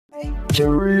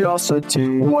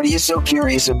Curiosity. What are you so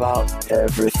curious about?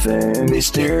 Everything,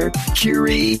 Mr.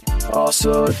 Curiosity.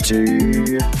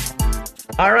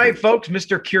 All right, folks,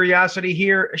 Mr. Curiosity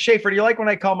here. Schaffer, do you like when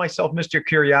I call myself Mr.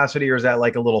 Curiosity, or is that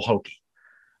like a little hokey?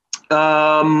 There's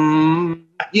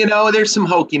some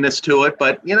hokiness to it,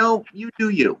 but you do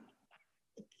you.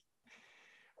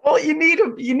 Well, you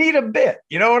need a bit.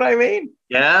 You know what I mean?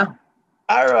 Yeah.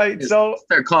 All right. So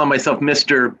start calling myself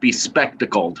Mr.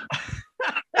 Bespectacled.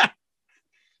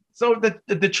 So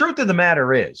the truth of the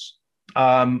matter is,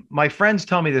 my friends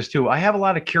tell me this too. I have a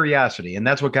lot of curiosity, and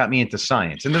that's what got me into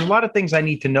science. And there's a lot of things I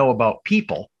need to know about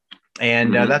people.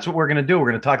 And that's what we're going to do. We're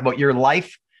going to talk about your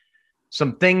life,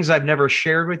 some things I've never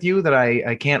shared with you that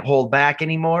I can't hold back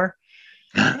anymore.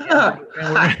 I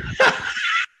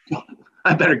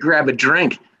better grab a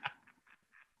drink.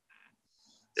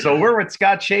 So we're with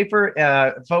Scott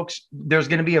Schaffer. Folks, there's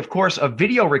going to be, of course, a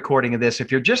video recording of this.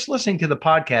 If you're just listening to the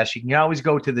podcast, you can always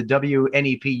go to the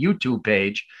WNEP YouTube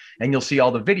page, and you'll see all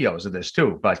the videos of this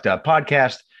too. But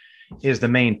podcast is the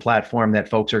main platform that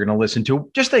folks are going to listen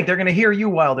to. Just think, they're going to hear you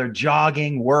while they're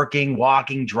jogging, working,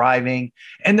 walking, driving,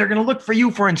 and they're going to look for you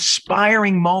for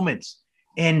inspiring moments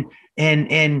and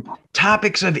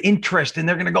topics of interest. And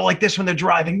they're going to go like this when they're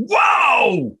driving.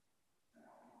 Whoa!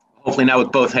 Hopefully not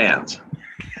with both hands.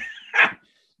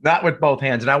 Not with both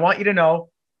hands. And I want you to know,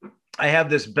 I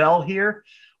have this bell here.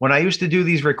 When I used to do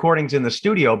these recordings in the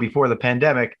studio before the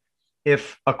pandemic,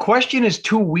 if a question is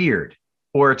too weird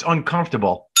or it's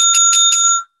uncomfortable,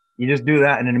 you just do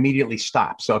that and it immediately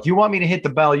stops. So if you want me to hit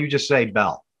the bell, you just say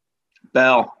bell.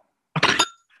 Bell. All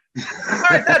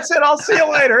right, that's it. I'll see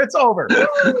you later. It's over.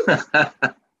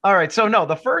 All right. So no,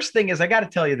 the first thing is I got to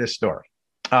tell you this story.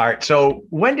 All right. So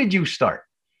when did you start?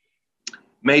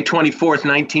 May 24th,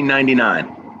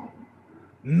 1999.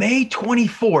 May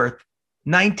 24th,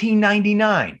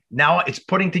 1999. Now it's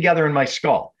putting together in my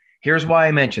skull. Here's why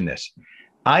I mention this.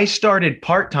 I started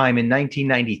part-time in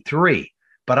 1993,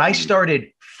 but I started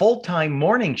full-time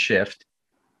morning shift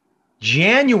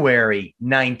January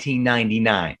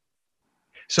 1999.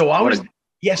 So I was,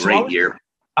 yes, great year.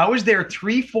 I was there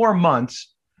 3-4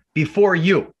 months before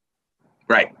you.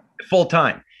 Right.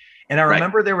 Full-time. And I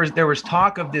remember there was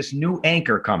talk of this new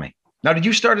anchor coming. Now, did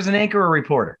you start as an anchor or a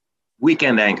reporter?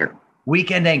 Weekend anchor.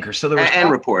 Weekend anchor. So there was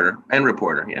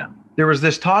reporter. Yeah. There was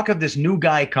this talk of this new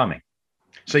guy coming.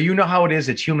 So you know how it is.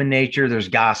 It's human nature. There's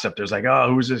gossip. There's like,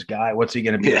 oh, who's this guy? What's he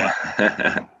going to be like?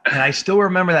 And I still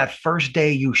remember that first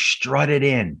day you strutted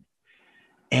in,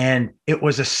 and it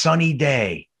was a sunny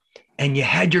day, and you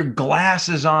had your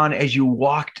glasses on as you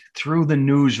walked through the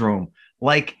newsroom,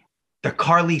 like the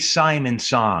Carly Simon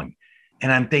song.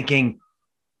 And I'm thinking,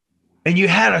 and you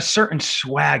had a certain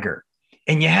swagger,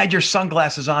 and you had your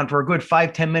sunglasses on for a good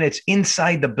 5-10 minutes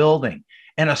inside the building,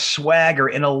 and a swagger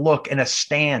and a look and a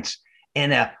stance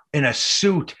and a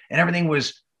suit, and everything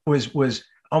was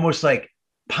almost like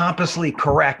pompously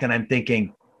correct. And I'm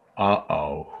thinking,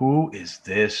 who is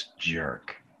this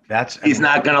jerk? He's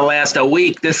not going to last a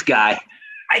week, this guy.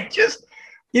 I just,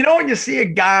 when you see a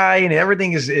guy and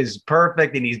everything is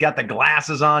perfect and he's got the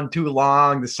glasses on too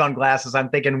long, the sunglasses, I'm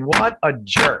thinking, what a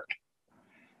jerk.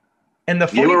 And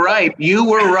you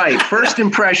were right. First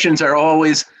impressions are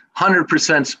always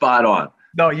 100% spot on.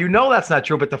 No, that's not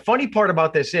true. But the funny part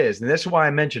about this is, and this is why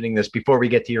I'm mentioning this before we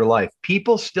get to your life,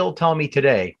 people still tell me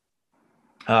today,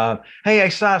 hey, I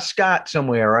saw Scott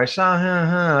somewhere. Or I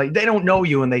saw, they don't know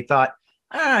you. And they thought,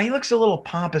 he looks a little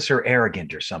pompous or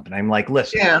arrogant or something. I'm like,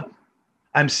 listen,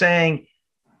 I'm saying,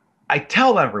 I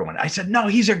tell everyone, I said, no,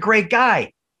 he's a great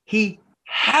guy. He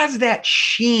has that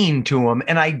sheen to him.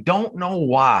 And I don't know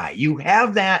why. You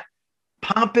have that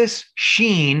pompous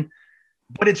sheen,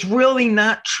 but it's really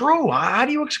not true. How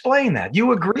do you explain that? Do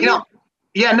you agree?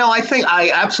 I think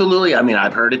I absolutely. I mean,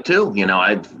 I've heard it too.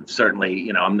 I've certainly,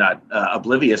 I'm not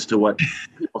oblivious to what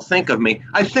people think of me.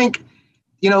 I think,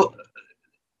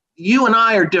 you and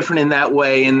I are different in that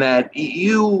way, in that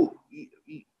you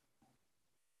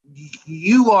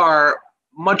are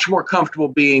much more comfortable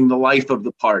being the life of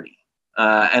the party.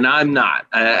 And I'm not.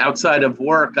 Outside of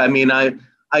work, I mean, I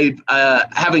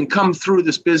having come through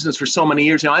this business for so many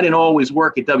years, I didn't always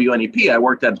work at WNEP. I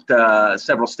worked at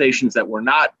several stations that were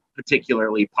not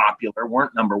particularly popular,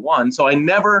 weren't number one. So I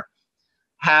never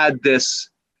had this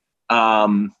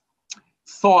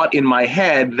thought in my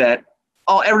head that,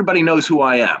 everybody knows who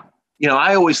I am.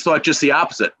 I always thought just the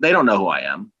opposite. They don't know who I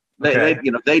am.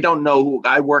 They don't know who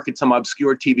I work at some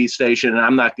obscure TV station, and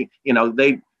I'm not,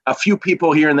 a few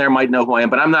people here and there might know who I am,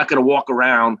 but I'm not going to walk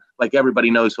around like everybody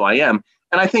knows who I am.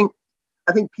 And I think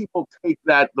people take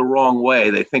that the wrong way.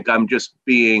 They think I'm just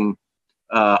being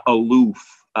aloof.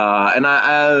 And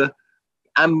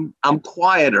I'm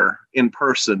quieter in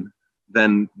person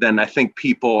than I think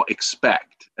people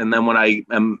expect. And then when I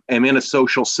am in a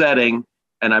social setting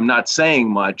and I'm not saying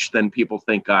much, then people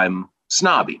think I'm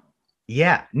snobby.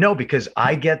 Yeah, no, because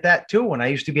I get that too. When I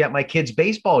used to be at my kids'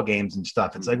 baseball games and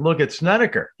stuff, it's like, look at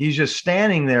Snedeker. He's just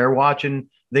standing there watching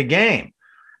the game.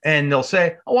 And they'll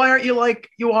say, oh, why aren't you like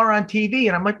you are on TV?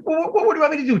 And I'm like, well, what do you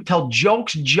want me to do? Tell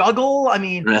jokes, juggle? I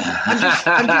mean,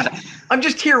 I'm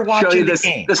just here watching Show you the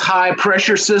game. This high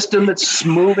pressure system that's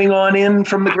moving on in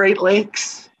from the Great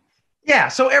Lakes. Yeah,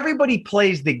 so everybody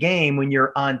plays the game when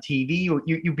you're on TV.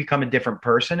 You become a different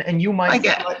person, and you might.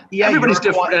 Everybody's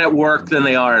different at work than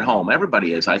they are at home.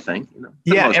 Everybody is, I think.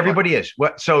 Yeah, everybody is.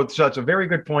 So it's a very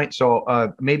good point.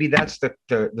 So maybe that's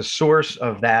the source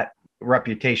of that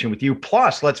reputation with you.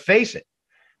 Plus, let's face it,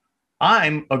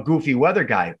 I'm a goofy weather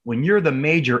guy. When you're the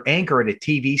major anchor at a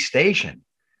TV station,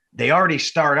 they already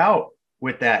start out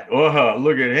with that. Oh,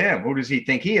 look at him. Who does he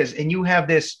think he is? And you have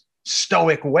this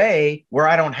stoic way where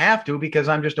I don't have to because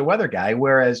I'm just a weather guy.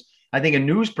 Whereas I think a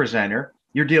news presenter,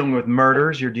 you're dealing with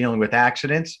murders, you're dealing with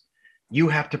accidents. You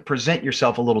have to present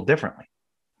yourself a little differently.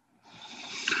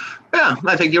 Yeah,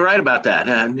 I think you're right about that.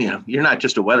 And you're not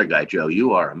just a weather guy, Joe.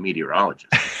 You are a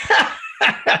meteorologist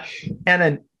and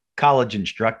a college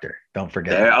instructor. Don't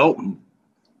forget.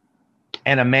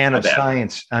 And a man of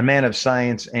science,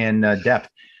 and depth.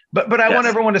 But I want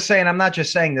everyone to say, and I'm not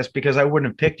just saying this because I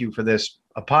wouldn't have picked you for this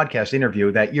podcast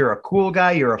interview, that you're a cool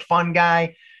guy, you're a fun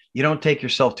guy, you don't take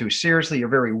yourself too seriously, you're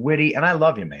very witty, and I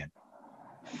love you, man.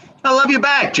 I love you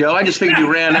back, Joe. I just figured you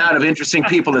ran out of interesting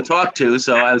people to talk to,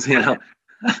 so I was,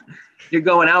 you're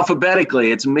going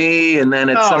alphabetically. It's me, and then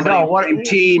it's somebody named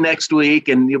T next week,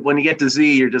 and when you get to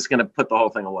Z, you're just going to put the whole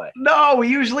thing away. No, we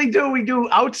usually do. We do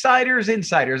outsiders,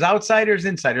 insiders, outsiders,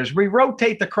 insiders. We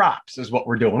rotate the crops is what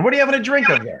we're doing. What are you having a drink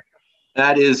of there?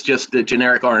 That is just the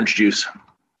generic orange juice.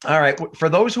 All right. For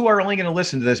those who are only going to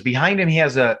listen to this, behind him, he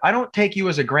has I don't take you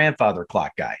as a grandfather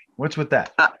clock guy. What's with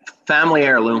that? Family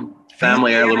heirloom.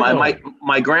 Family heirloom.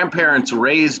 My grandparents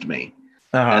raised me.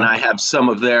 And I have some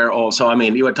of their also. I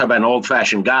mean, you want to talk about an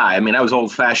old-fashioned guy. I mean, I was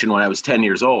old-fashioned when I was 10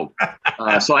 years old.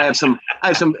 So I have some,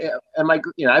 and I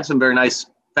have some very nice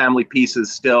family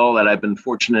pieces still that I've been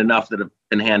fortunate enough that have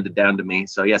been handed down to me.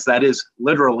 So yes, that is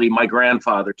literally my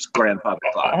grandfather's grandfather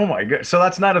clock. Oh my God! So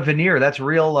that's not a veneer. That's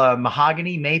real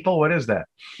mahogany, maple. What is that?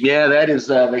 Yeah, that is.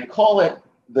 They call it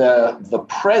the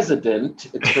President.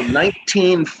 It's from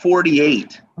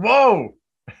 1948. Whoa.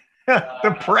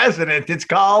 The President. It's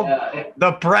called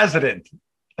the President.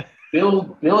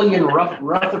 Million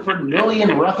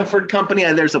Rutherford Company.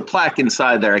 There's a plaque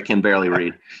inside there I can barely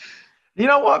read. You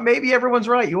know what? Maybe everyone's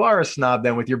right. You are a snob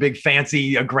then with your big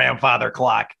fancy grandfather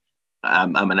clock.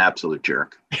 I'm an absolute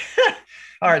jerk.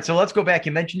 All right. So let's go back.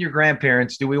 You mentioned your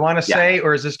grandparents. Do we want to say,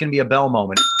 or is this going to be a bell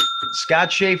moment?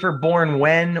 Scott Schaffer, born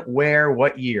when, where,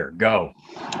 what year? Go.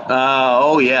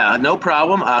 No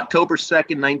problem. October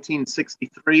 2nd,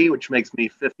 1963, which makes me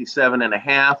 57 and a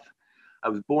half. I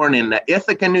was born in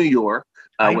Ithaca, New York,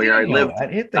 where I lived.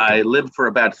 I lived for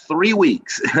about 3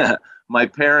 weeks. My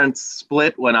parents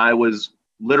split when I was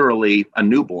literally a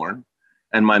newborn,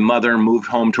 and my mother moved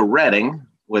home to Reading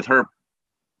with her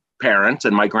parents,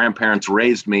 and my grandparents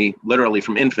raised me literally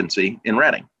from infancy in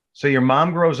Reading. So your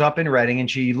mom grows up in Reading,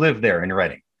 and she lived there in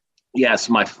Reading. Yes,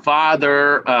 my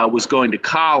father was going to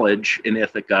college in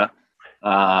Ithaca.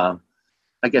 I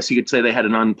guess you could say they had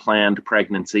an unplanned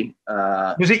pregnancy.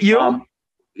 Was it you?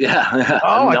 Yeah.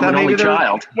 Oh, I'm an only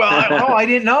child. Well, I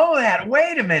didn't know that.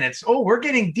 Wait a minute. Oh, we're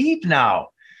getting deep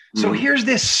now. So here's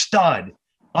this stud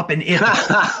up in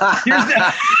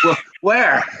Ithaca.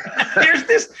 Where? Here's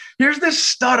this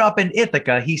stud up in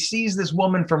Ithaca. He sees this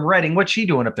woman from Reading. What's she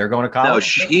doing up there? Going to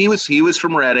college? No, he was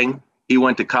from Reading. He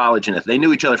went to college in Ithaca. They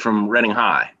knew each other from Reading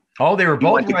High. Oh, they were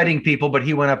both Reading people, but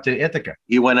he went up to Ithaca.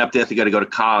 He went up to Ithaca to go to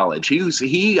college. He was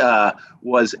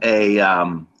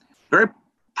a very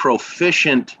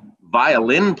proficient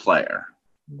violin player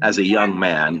as a young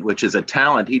man, which is a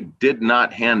talent he did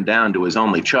not hand down to his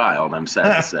only child, I'm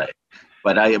sad to say.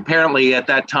 But apparently at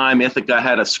that time, Ithaca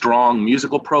had a strong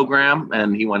musical program,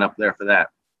 and he went up there for that.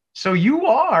 So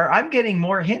I'm getting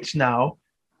more hints now,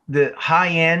 the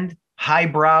high-end,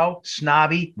 highbrow,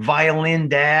 snobby, violin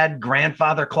dad,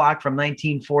 grandfather clock from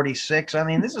 1946. I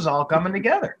mean, this is all coming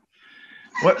together.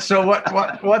 What? Or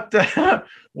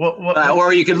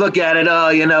you could look at it,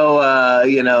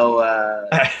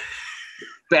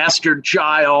 bastard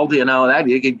child, that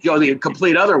you could go the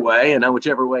complete other way,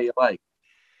 whichever way you like.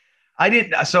 I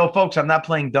didn't. So, folks, I'm not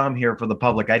playing dumb here for the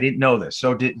public. I didn't know this.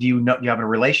 So, do you know? You have a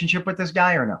relationship with this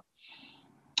guy or no?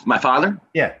 My father?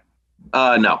 Yeah.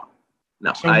 No.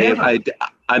 So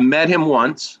I met him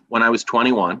once when I was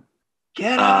 21.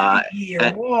 Get out of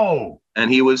here! Whoa!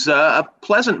 And he was a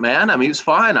pleasant man. I mean, he was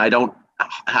fine. I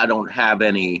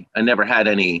never had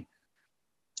any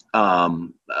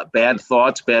bad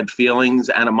thoughts, bad feelings,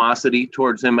 animosity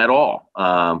towards him at all.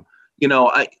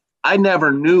 I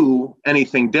never knew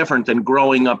anything different than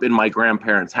growing up in my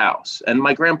grandparents' house. And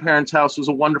my grandparents' house was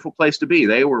a wonderful place to be.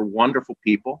 They were wonderful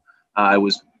people. I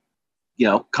was,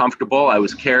 comfortable. I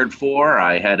was cared for.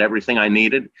 I had everything I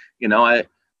needed.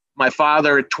 My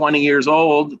father at 20 years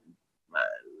old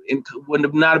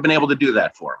would not have been able to do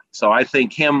that for me. So I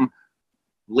think him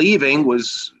leaving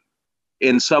was,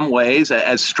 in some ways,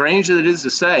 as strange as it is to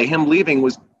say, him leaving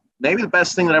was maybe the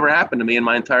best thing that ever happened to me in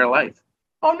my entire life.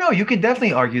 Oh, no, you could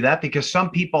definitely argue that, because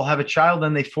some people have a child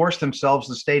and they force themselves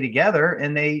to stay together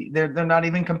and they're not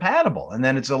even compatible. And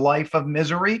then it's a life of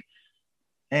misery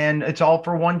and it's all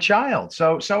for one child.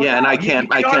 So yeah, and I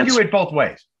can't argue it both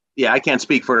ways. Yeah, I can't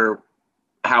speak for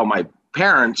how my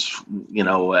parents,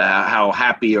 how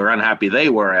happy or unhappy they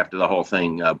were after the whole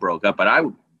thing broke up. But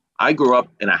I grew up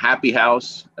in a happy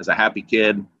house as a happy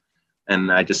kid,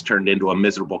 and I just turned into a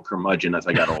miserable curmudgeon as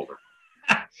I got older.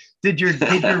 Did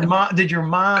your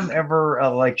mom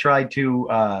ever try to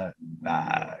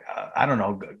I don't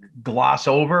know, gloss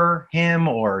over him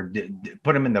or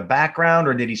put him in the background,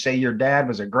 or did he say your dad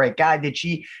was a great guy? Did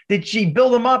she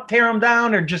build him up, tear him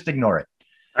down, or just ignore it?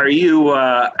 Are you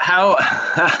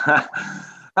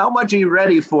how much are you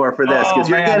ready for this? Because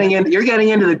you're getting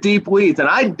into the deep weeds, and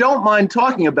I don't mind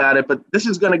talking about it, but this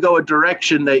is going to go a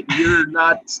direction that you're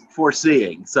not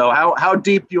foreseeing. So how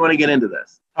deep do you want to get into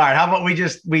this? All right, how about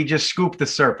we just scoop the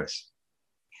surface?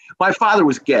 My father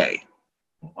was gay.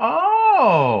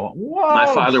 Oh, whoa. My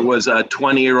father was a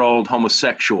 20-year-old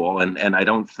homosexual, and I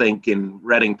don't think in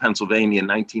Reading, Pennsylvania in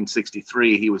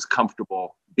 1963 he was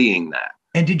comfortable being that.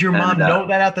 And did your mom know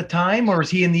that at the time, or is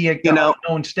he in the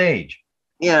unknown stage?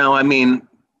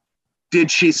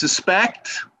 Did she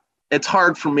suspect? It's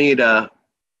hard for me to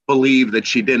believe that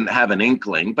she didn't have an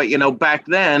inkling, but back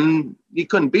then you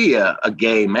couldn't be a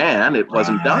gay man. It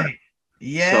wasn't done.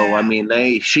 Yeah. So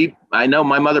I know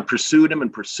my mother pursued him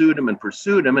and pursued him and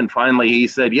pursued him, and finally he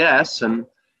said yes. And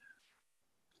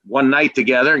one night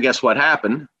together, and guess what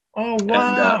happened? Oh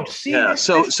wow! And,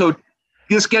 So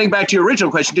just getting back to your original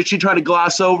question, did she try to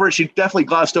gloss over it? She definitely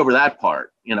glossed over that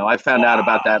part. I found out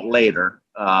about that later.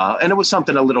 And it was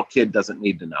something a little kid doesn't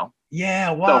need to know.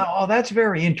 Yeah. Wow. That's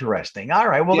very interesting. All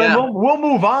right. Well, then we'll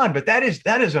move on. But that is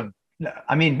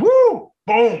woo,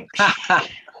 boom.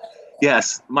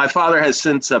 Yes. My father has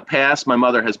since passed. My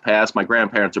mother has passed. My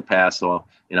grandparents are passed. So,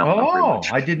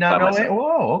 I did not know that.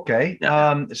 Oh, okay.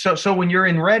 Yeah. So when you're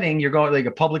in Reading, you're going like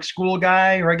a public school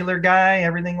guy, regular guy,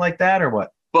 everything like that, or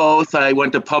what? Both. I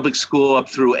went to public school up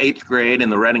through 8th grade in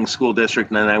the Reading School District,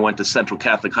 and then I went to Central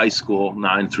Catholic High School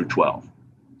 9 through 12.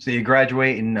 So you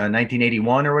graduate in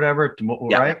 1981 or whatever,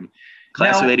 right?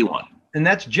 Class of 81. And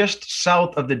that's just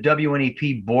south of the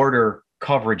WNEP border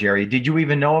coverage area. Did you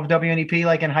even know of WNEP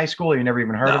like in high school, or you never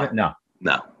even heard of it? No.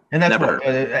 And that's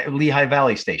what Lehigh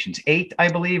Valley stations, 8, I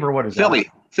believe, or what is that?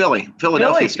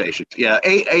 Philadelphia stations. Yeah,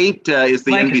 8 is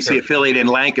the Lancaster. NBC affiliate in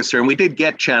Lancaster, and we did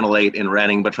get Channel 8 in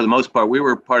Reading, but for the most part, we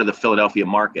were part of the Philadelphia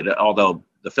market. Although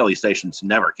the Philly stations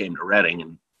never came to Reading,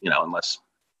 and unless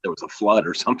there was a flood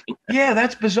or something. Yeah,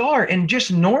 that's bizarre. And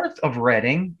just north of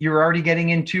Reading, you're already getting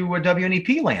into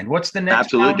WNEP land. What's the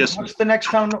next? What's the next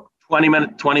town? 20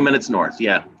 minutes north.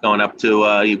 Yeah, going up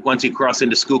to once you cross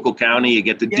into Schuylkill County, you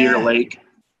get to Deer Lake.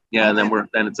 Yeah, and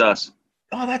then it's us.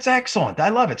 Oh, that's excellent. I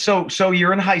love it. So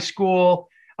you're in high school.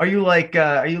 Are you like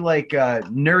a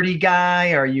nerdy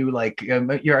guy? Are you like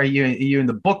are you in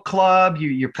the book club?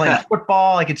 You're playing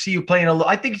football. I can see you playing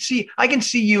I can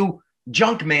see you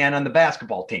junk man on the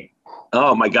basketball team.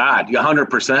 Oh my God,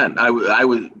 100%. I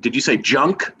was. Did you say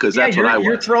junk? Because that's what I was.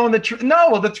 You're throwing the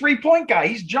 3-point guy.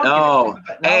 He's junking. Oh,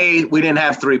 A, we didn't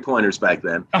have 3-pointers back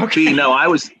then. Okay. B, no, I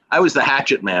was the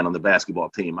hatchet man on the basketball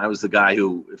team. I was the guy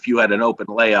who, if you had an open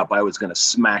layup, I was going to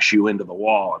smash you into the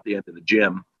wall at the end of the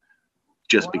gym,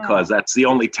 just because that's the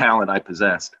only talent I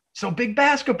possessed. So big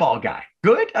basketball guy.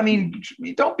 Good. I mean,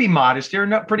 don't be modest here.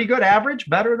 Not pretty good. Average.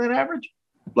 Better than average.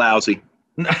 Lousy.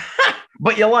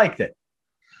 But you liked it.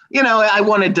 I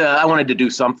wanted to do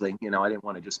something. I didn't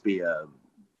want to just be a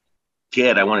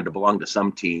kid. I wanted to belong to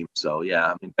some team. So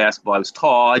yeah, basketball. I was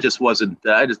tall. I just wasn't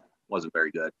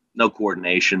very good. No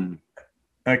coordination.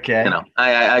 Okay.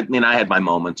 I had my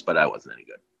moments, but I wasn't any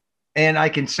good. And I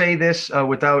can say this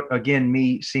without, again,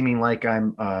 me seeming like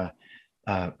I'm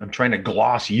trying to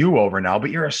gloss you over now,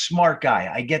 but you're a smart guy.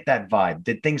 I get that vibe.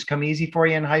 Did things come easy for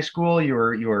you in high school? You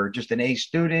were just an A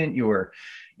student. You were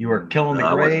killing the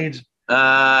grades.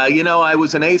 I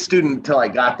was an A student until I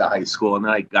got to high school, and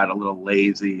then I got a little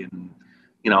lazy, and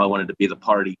I wanted to be the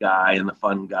party guy and the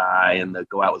fun guy and the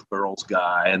go out with girls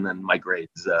guy, and then my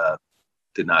grades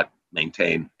did not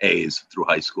maintain A's through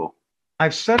high school.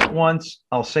 I've said it once,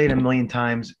 I'll say it a million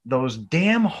times. Those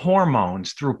damn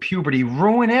hormones through puberty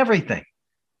ruin everything.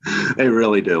 They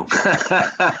really do.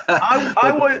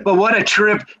 But what a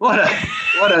trip! What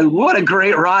a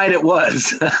great ride it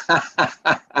was.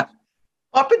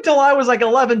 Up until I was like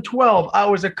 11, 12, I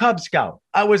was a Cub Scout.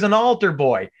 I was an altar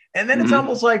boy. And then it's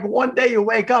almost like one day you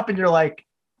wake up and you're like,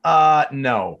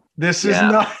 no, this is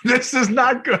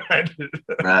not good.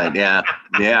 Right. Yeah.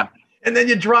 Yeah. And then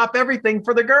you drop everything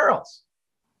for the girls.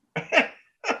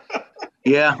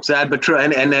 Yeah. Sad, but true.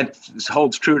 And that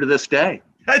holds true to this day.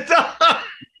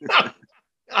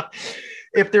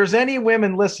 If there's any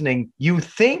women listening, you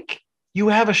think you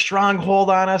have a strong hold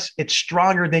on us, it's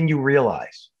stronger than you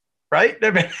realize. Right?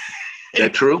 I mean, yeah,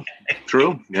 true.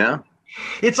 Yeah.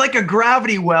 It's like a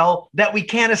gravity well that we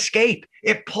can't escape.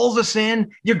 It pulls us in.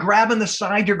 You're grabbing the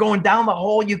side. You're going down the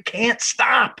hole. You can't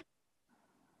stop.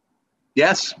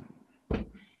 Yes.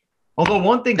 Although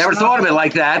one thing, never thought of it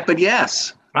like that, but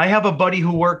yes. I have a buddy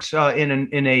who works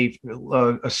in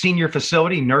a senior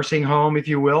facility, nursing home, if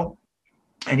you will.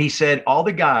 And he said all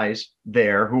the guys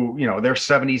there who, they're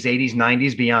 70s, 80s,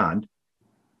 90s, beyond.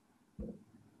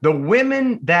 The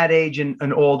women that age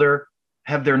and older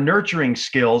have their nurturing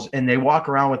skills, and they walk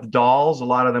around with dolls, a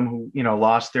lot of them who,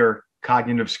 lost their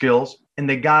cognitive skills, and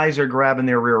the guys are grabbing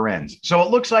their rear ends. So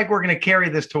it looks like we're going to carry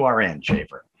this to our end,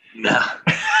 Schaffer. Yeah,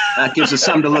 that gives us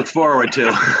something to look forward to.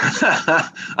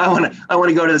 I want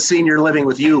to go to the senior living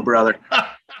with you, brother.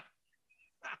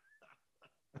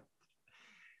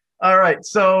 All right.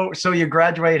 So you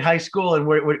graduated high school, and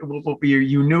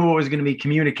you knew it was going to be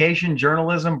communication,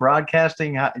 journalism,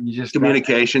 broadcasting. You just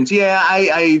communications. Yeah,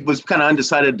 I was kind of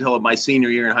undecided until my senior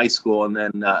year in high school, and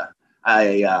then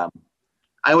I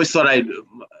always thought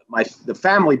the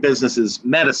family business is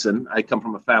medicine. I come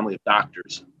from a family of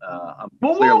doctors. I'm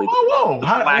clearly the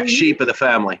black sheep of the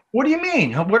family. What do you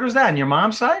mean? What was that? On your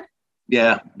mom's side?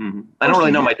 Yeah. Mm-hmm. I don't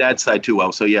really know my dad's side too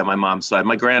well. So yeah, my mom's side,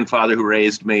 my grandfather who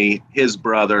raised me, his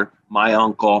brother, my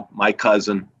uncle, my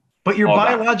cousin. But your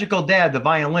biological dad, the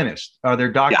violinist, are there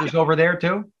doctors over there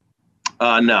too?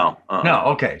 No. No.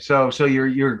 Okay. So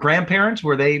your grandparents,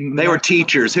 were they? They were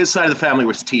teachers. His side of the family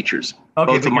was teachers.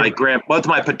 Okay. Both of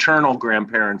my paternal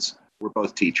grandparents were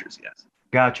both teachers. Yes.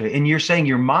 Gotcha. And you're saying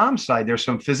your mom's side, there's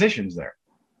some physicians there.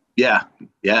 Yeah,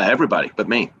 everybody but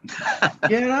me.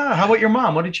 Yeah. How about your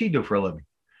mom? What did she do for a living?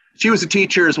 She was a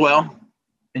teacher as well.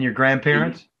 And your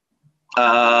grandparents?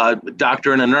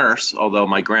 Doctor and a nurse, although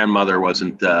my grandmother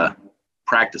wasn't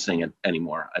practicing it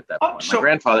anymore at that point. My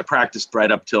grandfather practiced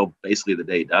right up till basically the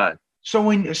day he died.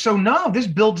 So now this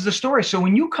builds the story. So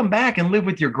when you come back and live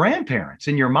with your grandparents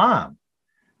and your mom,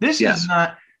 this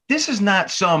is not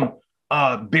some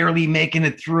barely making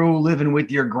it through living with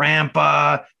your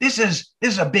grandpa. This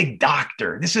is a big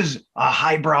doctor. This is a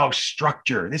highbrow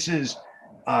structure. This is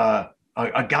a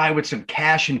guy with some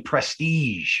cash and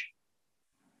prestige.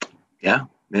 Yeah,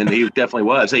 and he definitely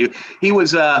was. He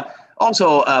was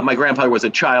also my grandfather was a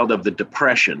child of the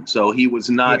Depression, so he was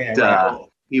not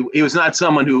he was not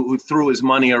someone who threw his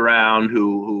money around,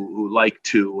 who liked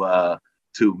to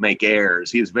make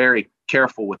heirs. He was very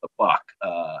careful with the buck.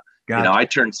 Gotcha. I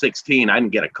turned 16. I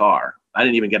didn't get a car. I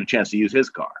didn't even get a chance to use his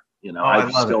car.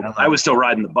 I was still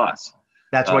riding the bus.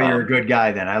 That's why you're a good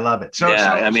guy then. I love it. So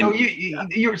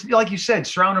you're like you said,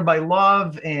 surrounded by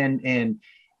love and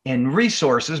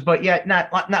resources, but yet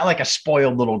not like a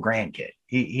spoiled little grandkid.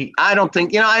 I don't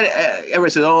think, everyone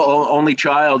says, only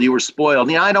child, you were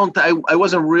spoiled. I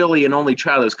wasn't really an only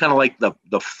child. It was kind of like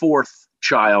the fourth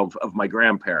child of my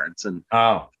grandparents, and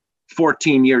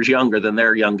 14 years younger than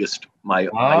their youngest, my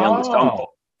youngest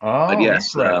uncle. But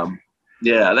yes,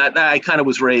 that I kind of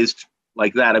was raised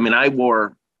like that. I mean, I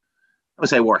wore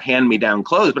hand-me-down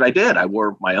clothes, but I did. I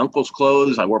wore my uncle's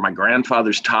clothes. I wore my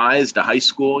grandfather's ties to high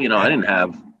school. I didn't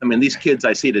have, these kids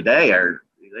I see today are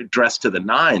dressed to the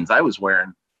nines. I was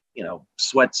wearing,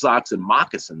 sweat socks and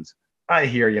moccasins. I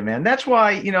hear you, man. That's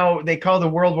why, they call the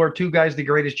World War II guys the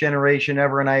greatest generation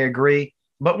ever. And I agree,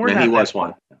 but he was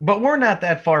one. But we're not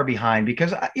that far behind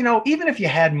because, even if you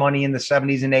had money in the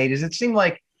 70s and 80s, it seemed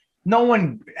like no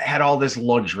one had all this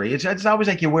luxury. It's always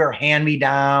like you wear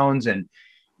hand-me-downs and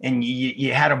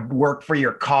you had to work for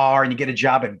your car and you get a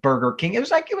job at Burger King. It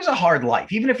was a hard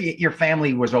life. Even if your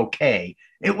family was okay,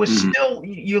 it was still,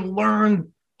 you learned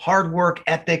hard work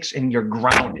ethics and you're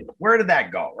grounded. Where did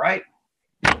that go? Right.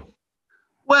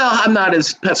 Well, I'm not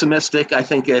as pessimistic. I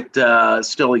think it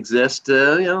still exists.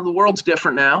 The world's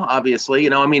different now, obviously.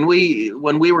 I mean,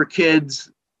 when we were kids,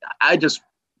 I just,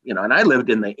 and I lived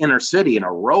in the inner city in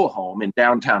a row home in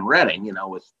downtown Reading,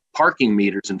 with parking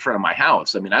meters in front of my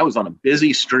house. I mean, I was on a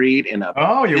busy street in a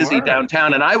busy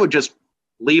downtown, and I would just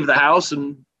leave the house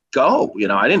and go.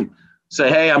 I didn't say,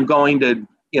 hey, I'm going to,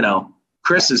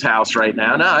 Chris's house right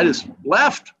now. No, I just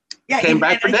left, came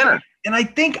back for dinner. And I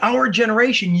think our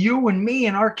generation, you and me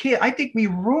and our kid, I think we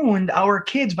ruined our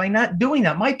kids by not doing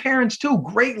that. My parents too,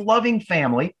 great loving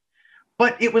family,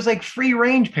 but it was like free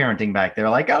range parenting back there.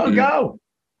 Like, go.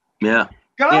 Yeah.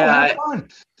 Go, have fun.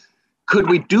 Could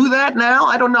we do that now?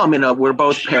 I don't know. I mean, we're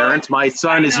both parents. My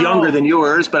son is younger than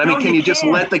yours, but I mean, can you just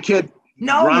let the kid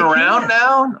run around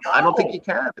now? No, I don't think you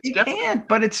can. You can't,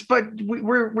 but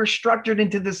we're structured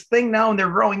into this thing now, and they're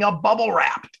growing up bubble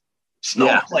wrapped.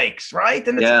 Snowflakes, right?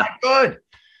 And it's not good.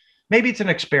 Maybe it's an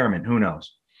experiment. Who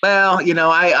knows? Well,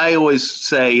 I always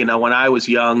say, when I was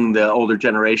young, the older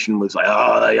generation was like,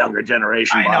 oh, the younger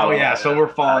generation. I know, yeah. So we're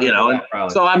falling.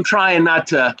 So I'm trying not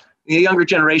to. The younger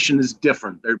generation is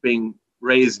different. They're being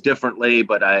raised differently,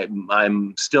 but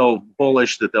I'm still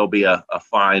bullish that there'll be a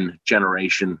fine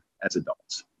generation as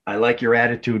adults. I like your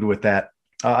attitude with that.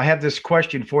 I have this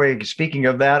question for you. Speaking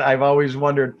of that, I've always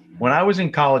wondered, when I was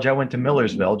in college, I went to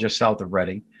Millersville, just south of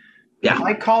Reading. Yeah. If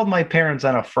I called my parents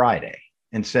on a Friday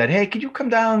and said, hey, could you come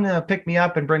down, pick me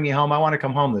up and bring me home? I want to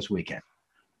come home this weekend.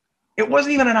 It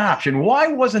wasn't even an option. Why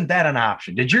wasn't that an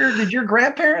option? Did your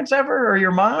grandparents ever, or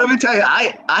your mom? Let me tell you,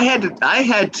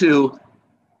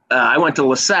 I went to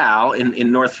LaSalle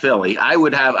in North Philly.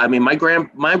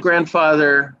 My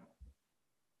grandfather,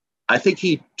 I think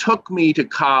he took me to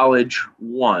college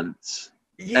once,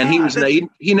 and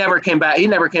he never came back. He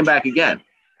never came back again.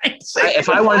 If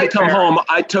I wanted to come home,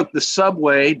 I took the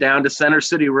subway down to Center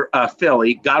City,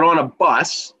 Philly, got on a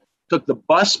bus, took the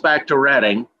bus back to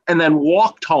Reading, and then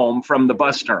walked home from the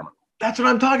bus terminal. That's what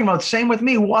I'm talking about. Same with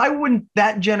me. Why wouldn't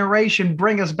that generation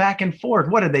bring us back and forth?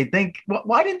 What did they think?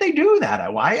 Why didn't they do that?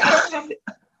 It wasn't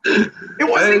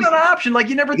even an option. Like,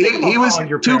 you never think about calling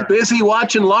your parents. He was too busy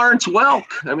watching Lawrence Welk.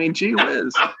 I mean, gee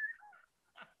whiz.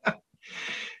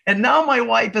 And now my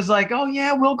wife is like, oh,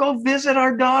 yeah, we'll go visit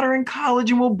our daughter in college,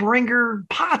 and we'll bring her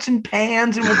pots and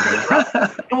pans, and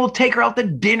we'll take her out to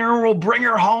dinner, and we'll bring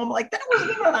her home. Like, that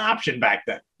wasn't even an option back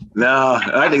then. No,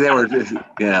 I think they were,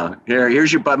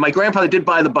 here's your bus. My grandfather did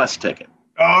buy the bus ticket.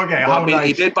 Oh, okay. Nice.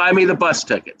 He did buy me the bus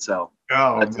ticket. So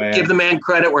give the man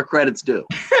credit where credit's due.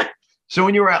 So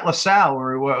when you were at LaSalle,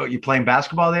 were you playing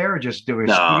basketball there, or just doing?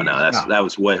 No, that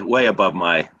was way above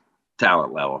my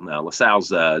talent level. No,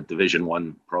 LaSalle's a Division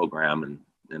I program,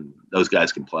 and those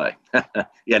guys can play.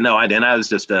 Yeah, no, I didn't. I was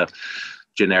just a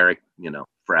generic,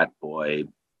 frat boy,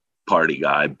 party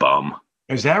guy, bum.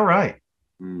 Is that right?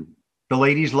 Mm. The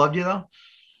ladies loved you though?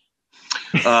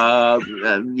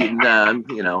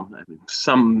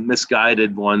 Some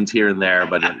misguided ones here and there,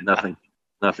 but nothing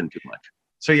too much.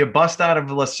 So you bust out of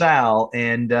LaSalle,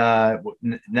 and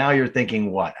now you're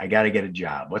thinking, what? I got to get a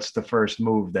job. What's the first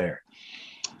move there?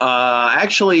 I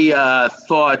graduated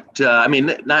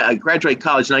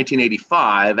college in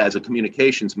 1985 as a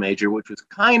communications major, which was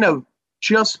kind of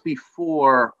just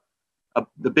before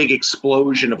the big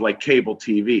explosion of like cable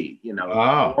TV.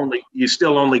 You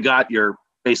still only got your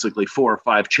basically 4 or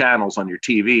 5 channels on your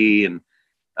TV, and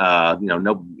there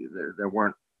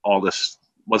wasn't all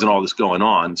this going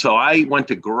on. So I went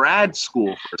to grad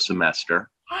school for a semester.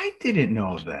 I didn't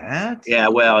know that. Yeah,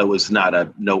 well, it was not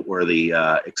a noteworthy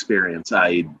experience.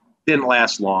 I didn't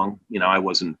last long. I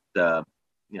wasn't. I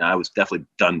was definitely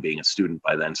done being a student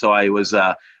by then. So I was.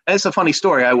 It's a funny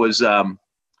story. I was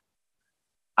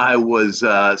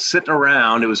sitting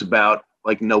around. It was about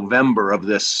like November of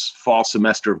this fall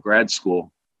semester of grad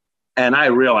school, and I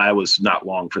realized I was not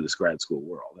long for this grad school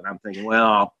world. And I'm thinking,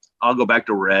 well, I'll go back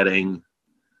to Reading,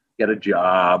 get a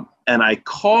job. And I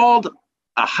called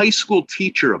a high school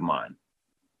teacher of mine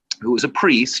who was a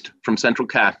priest from Central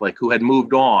Catholic who had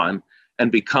moved on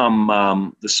and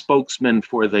become the spokesman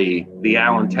for the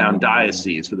Allentown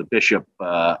diocese, for the bishop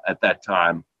at that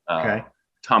time,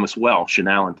 Thomas Welsh in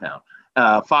Allentown.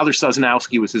 Father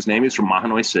Sosnowski was his name. He was from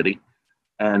Mahanoy City.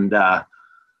 And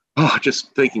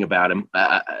just thinking about him,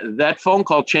 that phone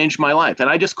call changed my life. And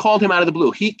I just called him out of the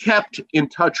blue. He kept in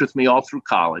touch with me all through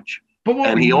college.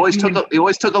 And he always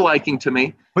took a liking to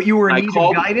me. But you were in need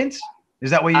of guidance? Is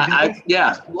that what you did?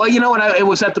 Yeah. Well, it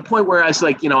was at the point where I was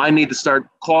like, I need to start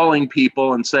calling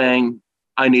people and saying,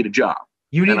 I need a job.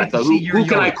 You need to see your Yoda. Who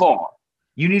can I call?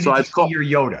 You need to see your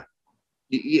Yoda.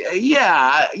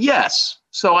 Yeah. Yes.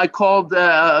 So I called,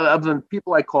 of the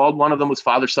people I called, one of them was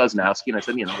Father Sosnowski. And I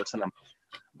said, listen,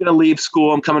 going to leave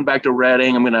school. I'm coming back to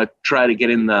Reading. I'm going to try to get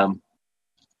in the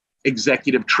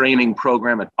executive training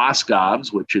program at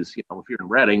Boscov's, which is, if you're in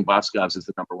Reading, Boscov's is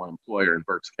the #1 employer in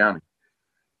Berks County.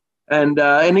 And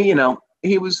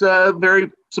he was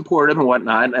very supportive and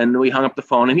whatnot. And we hung up the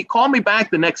phone, and he called me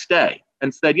back the next day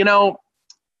and said,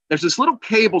 there's this little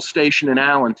cable station in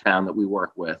Allentown that we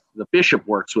work with. The Bishop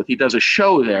works with. He does a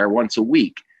show there once a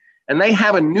week, and they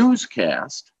have a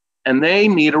newscast, and they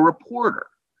need a reporter.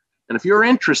 And if you're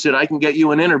interested, I can get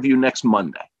you an interview next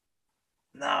Monday.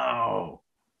 No.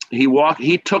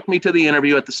 He took me to the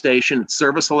interview at the station at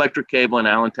Service Electric Cable in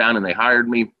Allentown, and they hired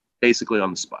me basically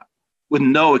on the spot with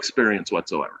no experience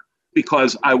whatsoever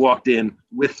because I walked in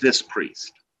with this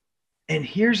priest. And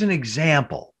here's an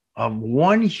example of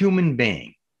one human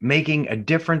being making a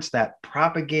difference that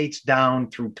propagates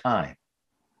down through time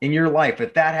in your life.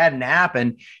 If that hadn't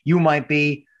happened, you might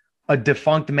be a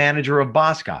defunct manager of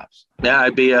Boscov's. Yeah,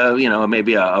 I'd be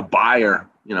maybe a buyer,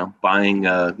 buying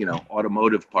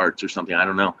automotive parts or something. I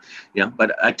don't know.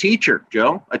 But a teacher,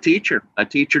 Joe, a teacher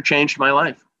changed my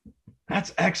life.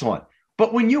 That's excellent.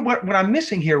 But what I'm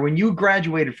missing here, when you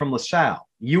graduated from LaSalle,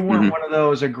 you weren't one of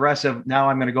those aggressive, now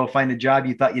I'm going to go find a job.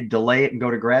 You thought you'd delay it and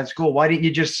go to grad school. Why didn't you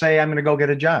just say, I'm going to go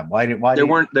get a job? There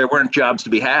weren't jobs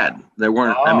to be had. There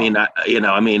weren't,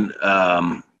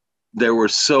 there were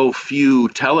so few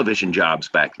television jobs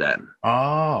back then.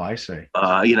 Oh, I see.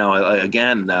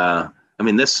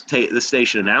 This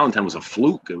station in Allentown was a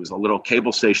fluke. It was a little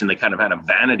cable station. They kind of had a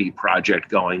vanity project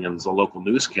going. It was a local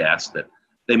newscast that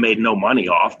they made no money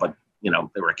off, but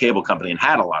they were a cable company and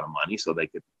had a lot of money, so they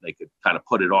could kind of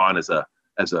put it on as a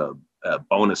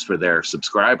bonus for their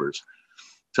subscribers.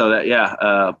 So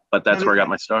but that's where I got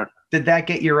my start. Did that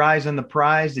get your eyes on the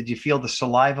prize? Did you feel the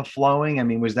saliva flowing? I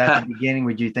mean, was that the beginning?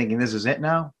 Were you thinking this is it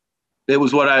now? It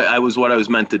was what I was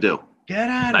meant to do. Get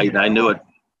out of here. I knew it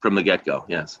from the get-go.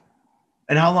 Yes.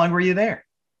 And how long were you there?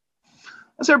 I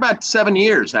was there about 7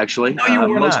 years, actually. No, you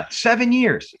were not. 7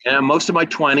 years. Yeah, most of my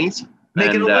 20s.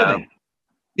 Making a living.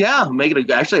 Yeah, making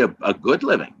a good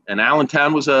living. And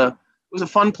Allentown was a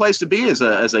fun place to be as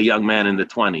a young man in the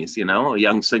 20s. A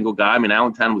young single guy. I mean,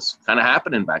 Allentown was kind of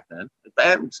happening back then.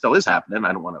 It still is happening.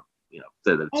 I don't want to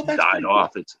say that it's died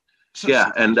off. It's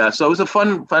so it was a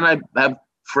fun. I have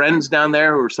friends down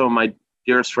there who are some of my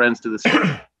dearest friends to this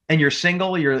day. And you're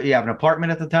single? You have an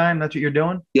apartment at the time? That's what you're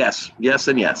doing? Yes,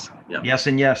 and yes. Yeah. Yes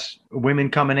and yes.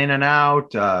 Women coming in and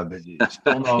out.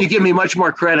 You give me much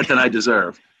more credit than I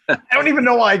deserve. I don't even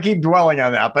know why I keep dwelling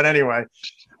on that. But anyway,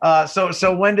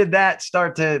 so when did that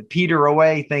start to peter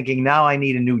away, thinking now I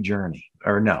need a new journey,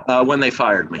 or no? When they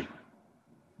fired me.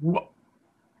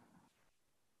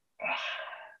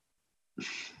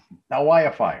 Now, why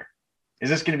a fire? Is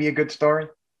this going to be a good story?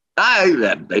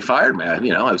 They fired me.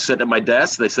 I was sitting at my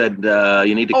desk. They said,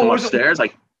 you need to come upstairs.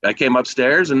 I came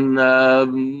upstairs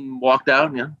and walked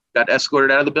out, got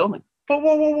escorted out of the building. But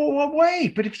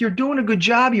wait. But if you're doing a good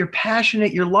job, you're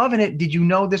passionate, you're loving it. Did you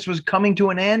know this was coming to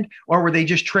an end, or were they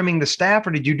just trimming the staff,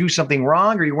 or did you do something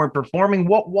wrong, or you weren't performing?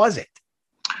 What was it?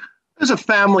 It was a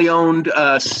family-owned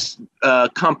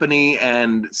company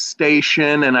and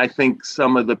station, and I think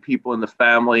some of the people in the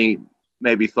family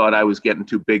maybe thought I was getting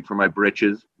too big for my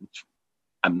britches, which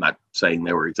I'm not saying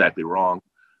they were exactly wrong.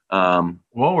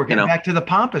 We're getting back to the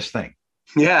pompous thing.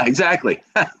 Yeah, exactly.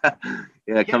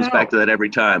 It comes back to that every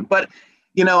time. But,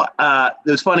 it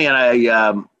was funny, and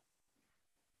I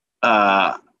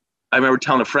remember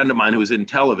telling a friend of mine who was in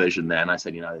television then, I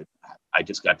said, I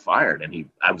just got fired. And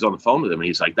I was on the phone with him, and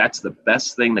he's like, that's the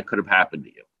best thing that could have happened to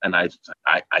you. And I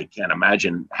can't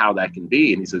imagine how that can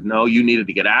be. And he said, no, you needed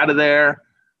to get out of there.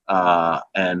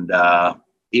 And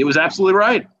he was absolutely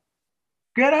right.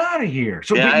 Get out of here.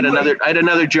 So I had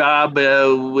another job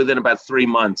within about 3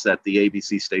 months at the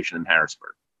ABC station in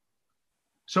Harrisburg.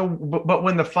 So, but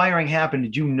when the firing happened,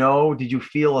 did you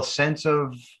feel a sense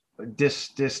of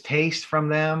distaste from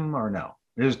them, or no?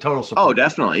 It was total support. Oh,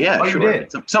 definitely. Yeah, sure. You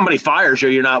did. If somebody fires you,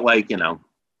 you're not like,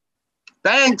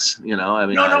 thanks.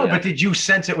 But did you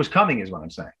sense it was coming, is what I'm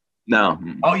saying? No.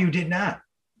 Oh, you did not?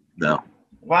 No.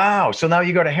 Wow. So now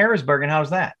you go to Harrisburg, and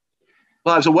how's that?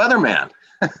 Well, I was a weatherman.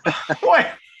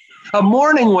 What? A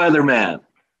morning weatherman.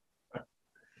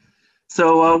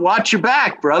 So watch your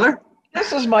back, brother.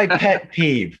 This is my pet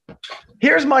peeve.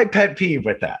 Here's my pet peeve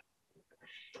with that.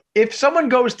 If someone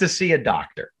goes to see a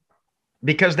doctor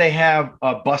because they have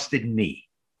a busted knee,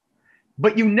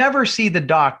 but you never see the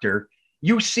doctor,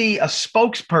 you see a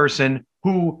spokesperson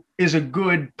who is a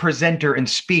good presenter and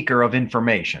speaker of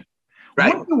information.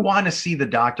 Right. Wouldn't you want to see the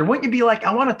doctor? Wouldn't you be like,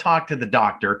 I want to talk to the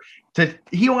doctor. I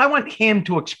want him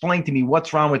to explain to me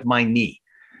what's wrong with my knee.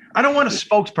 I don't want a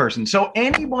spokesperson. So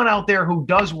anyone out there who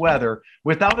does weather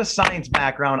without a science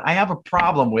background, I have a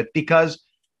problem with, because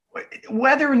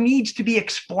weather needs to be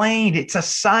explained. It's a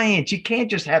science. You can't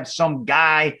just have some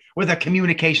guy with a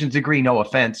communications degree, no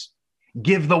offense,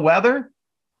 give the weather.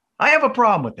 I have a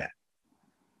problem with that.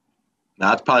 No,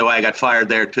 that's probably why I got fired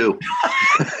there too.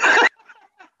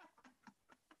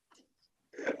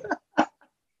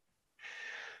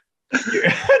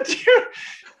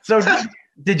 So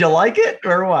did you like it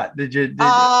or what? Did you?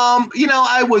 I'm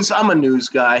a news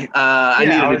guy. I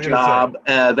needed a job.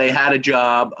 They had a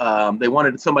job. They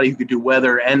wanted somebody who could do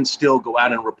weather and still go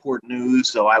out and report news.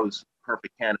 So I was a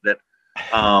perfect candidate.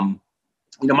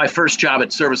 My first job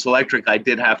at Service Electric, I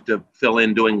did have to fill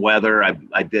in doing weather. I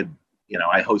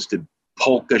hosted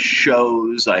polka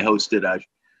shows. I hosted a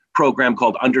program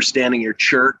called Understanding Your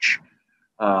Church.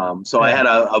 So I had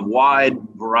a wide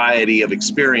variety of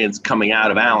experience coming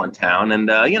out of Allentown, and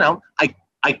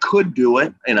I could do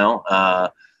it,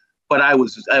 but I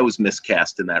was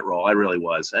miscast in that role. I really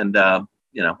was, and I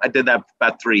did that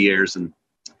about 3 years, and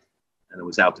it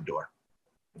was out the door.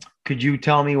 Could you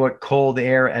tell me what cold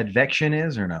air advection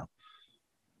is, or no?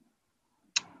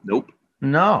 Nope.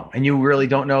 No, and you really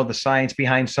don't know the science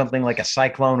behind something like a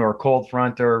cyclone or a cold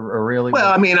front, or really?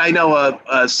 Well, I mean, I know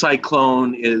a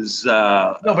cyclone is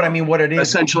no, but I mean, what it is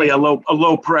essentially a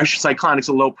low pressure. Cyclonic's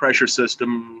a low pressure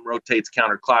system, rotates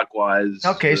counterclockwise.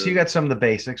 Okay, so you got some of the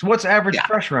basics. What's average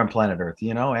pressure on planet Earth?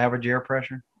 Average air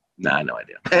pressure? Nah, no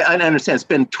idea. I understand. It's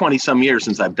been 20 some years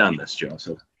since I've done this, Joe.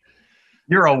 So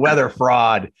you're a weather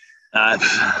fraud.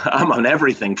 I'm an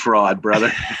everything fraud,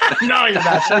 brother. No, you're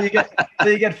not. So you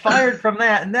get fired from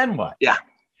that, and then what? Yeah.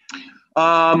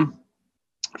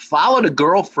 Followed a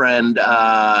girlfriend.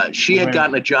 She had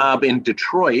gotten a job in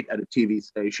Detroit at a TV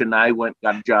station. I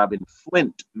got a job in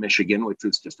Flint, Michigan, which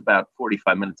was just about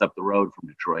 45 minutes up the road from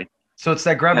Detroit. So it's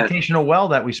that gravitational well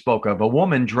that we spoke of. A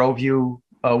woman drove you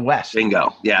west.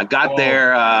 Bingo. Yeah. Got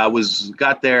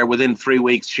there within 3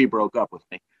 weeks. She broke up with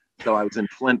me. So I was in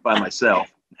Flint by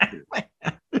myself.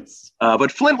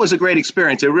 But Flint was a great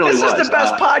experience. It really was. This is the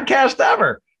best podcast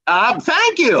ever.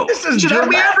 Thank you. This is should have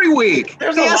me every week.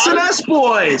 There's the S&S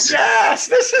boys. Yes,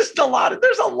 this is a lot.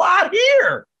 There's a lot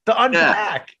here to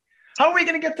unpack. Yeah. How are we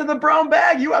going to get to the brown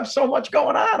bag? You have so much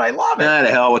going on. I love it.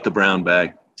 The hell with the brown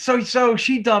bag. So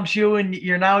she dumps you, and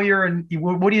you're in.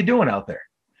 What are you doing out there?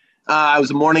 I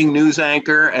was a morning news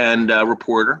anchor and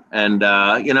reporter, and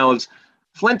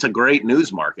Flint's a great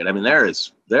news market. I mean, there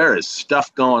is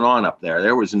stuff going on up there.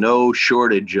 There was no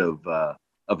shortage of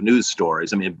news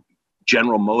stories. I mean,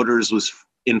 General Motors was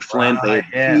in Flint. They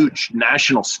had huge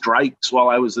national strikes while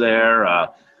I was there.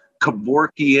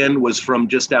 Kevorkian was from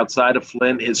just outside of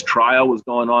Flint. His trial was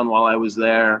going on while I was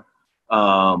there.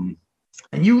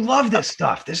 And you love this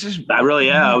stuff. This is I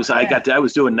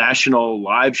was doing national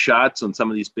live shots on some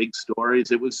of these big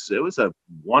stories. It was a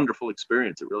wonderful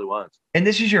experience. It really was. And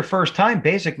this is your first time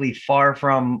basically far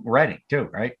from Reading too,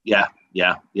 right? Yeah.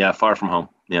 Far from home.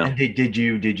 Yeah. And did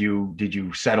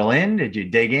you settle in? Did you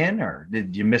dig in, or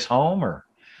did you miss home, or?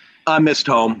 I missed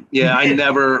home. Yeah. I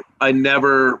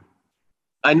never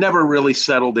really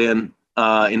settled in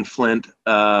Flint.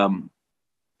 And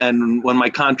when my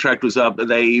contract was up,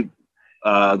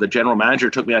 the general manager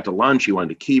took me out to lunch. He wanted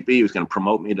to keep me. He was going to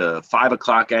promote me to 5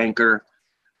 o'clock anchor.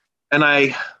 And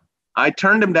I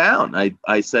turned him down.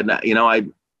 I said,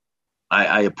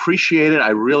 I appreciate it. I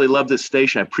really love this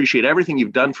station. I appreciate everything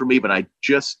you've done for me, but I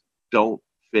just don't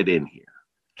fit in here.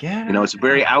 It's a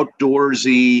very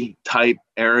outdoorsy type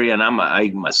area. And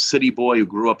I'm a city boy who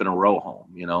grew up in a row home,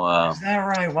 Is that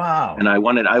right? Wow. And I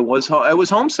was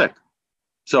homesick.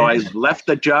 So I left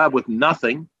the job with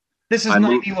nothing. This is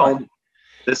 91.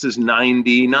 This is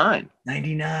 99.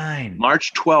 99.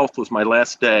 March 12th was my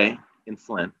last day in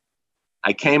Flint.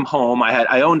 I came home.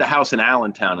 I owned a house in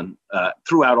Allentown, and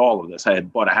throughout all of this, I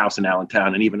had bought a house in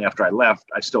Allentown. And even after I left,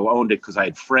 I still owned it because I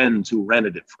had friends who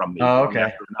rented it from me one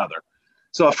after another.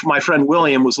 So if my friend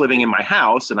William was living in my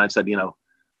house, and I said,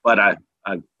 but I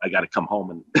got to come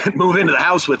home and move into the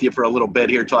house with you for a little bit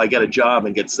here till I get a job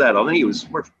and get settled. And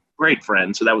we're great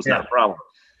friends, so that was not a problem.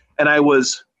 And I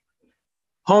was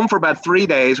home for about 3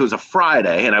 days. It was a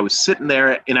Friday, and I was sitting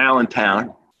there in Allentown,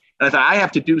 and I thought, I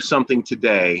have to do something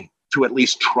today to at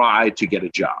least try to get a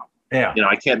job. Yeah.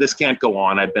 This can't go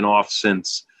on. I've been off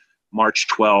since March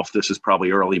 12th. This is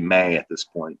probably early May at this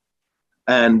point.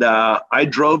 And I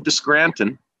drove to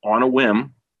Scranton on a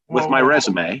whim with my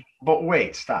resume. But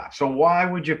wait, stop. So why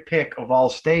would you pick, of all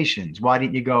stations? Why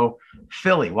didn't you go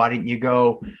Philly? Why didn't you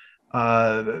go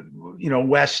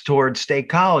west towards State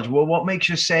College? Well, what makes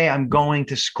you say I'm going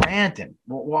to Scranton?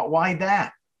 Why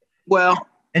that? Well,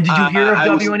 And did you hear of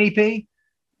WNEP?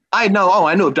 I know. Oh,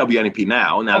 I know of WNEP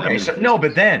now. Okay, so no,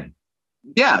 but then.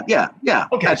 Yeah.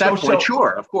 Okay, at that point,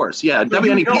 sure, of course. Yeah, so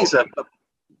WNEP is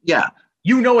yeah.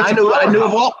 You know, I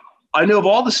knew of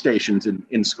all the stations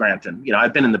in Scranton. You know,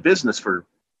 I've been in the business for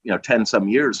 10 some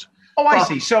years. Oh, I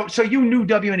see. So you knew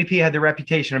WNEP had the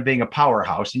reputation of being a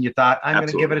powerhouse, and you thought, I'm going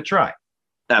to give it a try.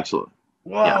 Absolutely.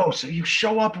 Whoa! Yeah. So you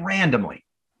show up randomly.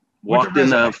 Walked in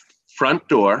the front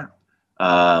door.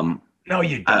 No,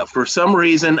 you don't. For some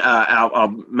reason, I'll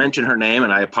mention her name,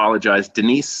 and I apologize.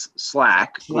 Denise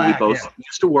Slack, who we both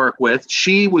used to work with.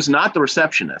 She was not the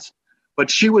receptionist, but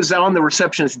she was on the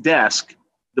receptionist desk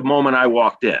the moment I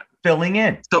walked in. Filling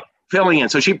in.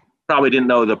 So she probably didn't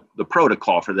know the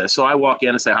protocol for this. So I walk in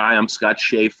and say, "Hi, I'm Scott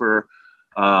Schaffer.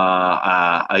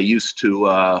 I used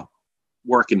to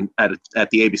work at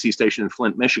the ABC station in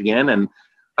Flint, Michigan, and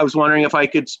I was wondering if I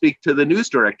could speak to the news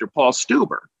director, Paul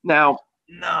Stuber." Now,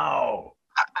 no.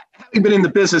 Having been in the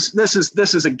business, this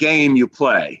is a game you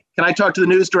play. Can I talk to the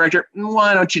news director?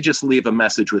 Why don't you just leave a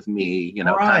message with me,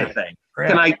 kind of thing.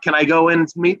 Right. Can I go in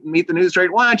and meet the news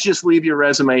director? Why don't you just leave your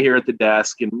resume here at the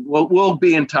desk and we'll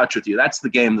be in touch with you. That's the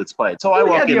game that's played. So I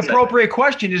walk in. The appropriate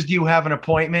question is, do you have an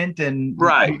appointment? And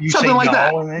right, something like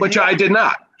that, which I did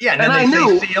not. Yeah, and I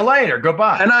knew. See you later.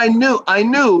 Goodbye. And I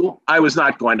knew I was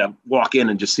not going to walk in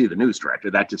and just see the news director.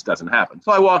 That just doesn't happen.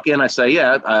 So I walk in. I say,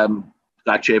 "Yeah,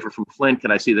 Scott Schaffer from Flint.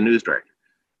 Can I see the news director?"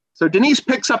 So Denise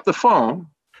picks up the phone,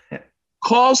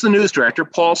 calls the news director,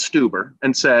 Paul Stuber,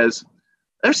 and says,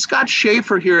 "There's Scott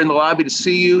Schaffer here in the lobby to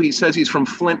see you. He says he's from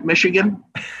Flint, Michigan."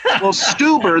 Well,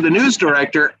 Stuber, the news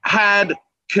director, had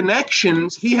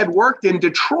connections. He had worked in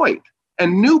Detroit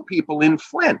and knew people in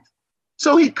Flint.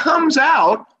 So he comes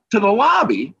out to the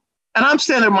lobby, and I'm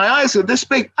standing there, my eyes are this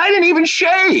big. I didn't even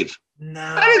shave. No.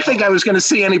 I didn't think I was going to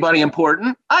see anybody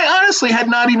important. I honestly had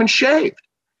not even shaved.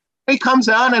 He comes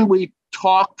out, and we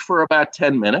talked for about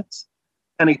 10 minutes,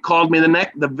 and he called me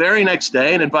the very next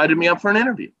day and invited me up for an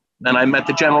interview. And I met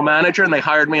the general manager, and they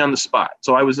hired me on the spot.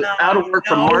 So I was out of work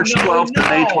from March 12th to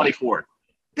May 24th.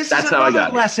 That's how I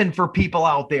got it. Lesson for people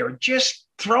out there. Just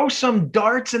throw some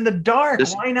darts in the dark.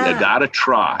 Why not? You got to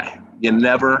try. You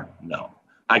never know.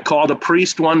 I called a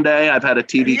priest one day. I've had a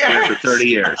TV career for 30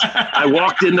 years. I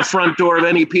walked in the front door of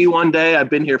NEP one day. I've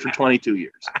been here for 22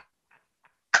 years.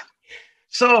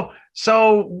 So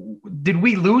did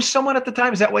we lose someone at the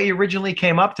time? Is that why you originally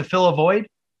came up, to fill a void?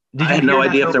 I had no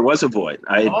idea if there was a void.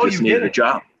 I just needed a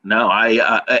job. No,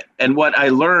 and what I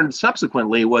learned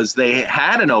subsequently was they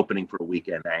had an opening for a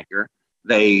weekend anchor.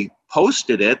 They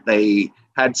posted it. They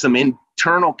had some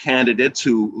internal candidates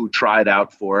who tried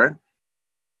out for it.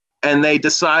 And they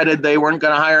decided they weren't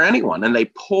going to hire anyone, and they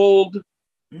pulled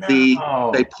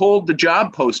the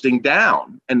job posting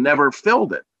down and never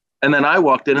filled it. And then I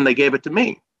walked in, and they gave it to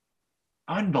me.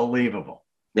 Unbelievable.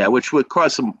 Yeah, which would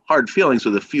cause some hard feelings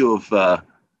with a few of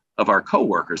our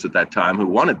coworkers at that time who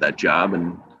wanted that job.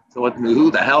 And so, who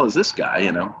the hell is this guy?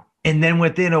 And then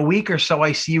within a week or so,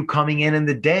 I see you coming in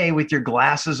the day with your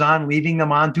glasses on, leaving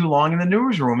them on too long in the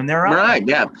newsroom, and they're out. Right,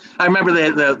 yeah. I remember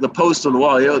the post on the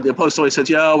wall. The post always says,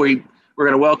 we're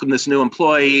going to welcome this new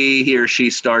employee. He or she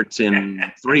starts in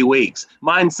 3 weeks.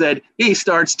 Mine said, he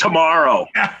starts tomorrow.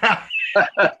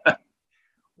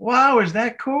 Wow, is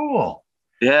that cool?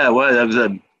 Yeah, well, that was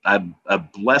a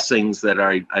blessings that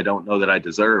I don't know that I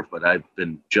deserve, but I've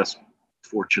been just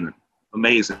fortunate.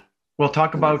 Amazing. We'll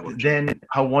talk about then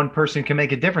how one person can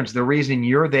make a difference. The reason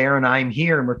you're there and I'm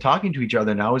here and we're talking to each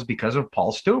other now is because of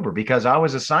Paul Stuber, because I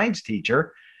was a science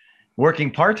teacher working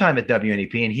part-time at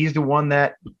WNEP, and he's the one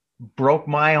that broke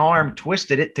my arm,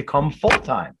 twisted it to come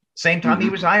full-time. Same time he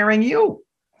was hiring you.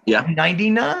 Yeah. In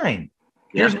 99.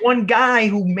 Yeah. There's one guy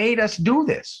who made us do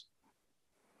this.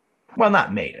 Well,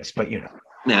 not made us, but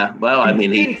Yeah, well, I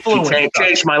mean, he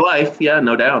changed my life. Yeah,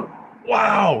 no doubt.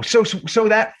 Wow. So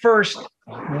that first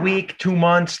week, 2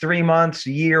 months, 3 months,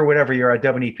 a year, whatever you're at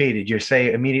WNEP, did you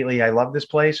say immediately, I love this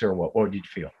place, or what did you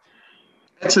feel?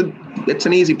 It's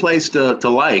an easy place to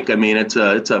like. I mean, it's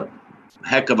a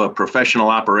heck of a professional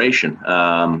operation.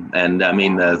 And I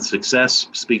mean, the success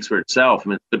speaks for itself. I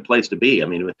mean, it's a good place to be. I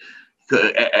mean,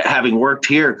 having worked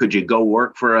here, could you go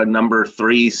work for a number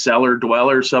 3 cellar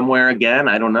dweller somewhere again?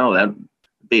 I don't know. That'd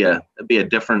be a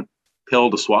different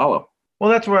pill to swallow. Well,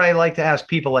 that's what I like to ask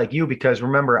people like you, because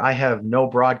remember, I have no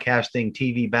broadcasting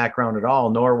TV background at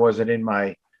all, nor was it in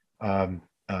my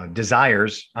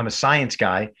desires. I'm a science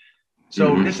guy.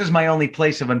 So this is my only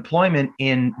place of employment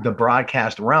in the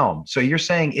broadcast realm. So you're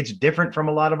saying it's different from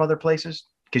a lot of other places?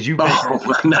 Because you've been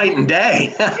night and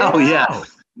day. Oh, yeah.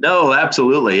 No,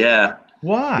 absolutely. Yeah.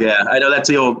 Why? Yeah, I know that's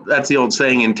the old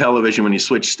saying in television when you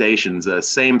switch stations.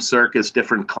 Same circus,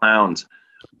 different clowns.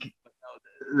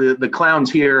 The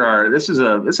clowns here this is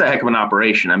a heck of an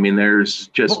operation. I mean, there's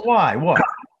just But why? What?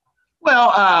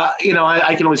 well,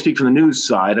 I can only speak from the news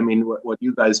side. I mean, what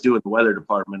you guys do at the weather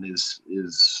department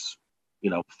is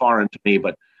foreign to me.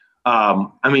 But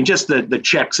I mean, just the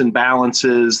checks and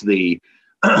balances, the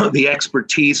the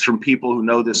expertise from people who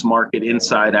know this market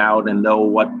inside out and know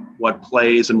what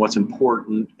plays and what's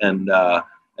important and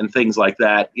things like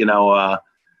that.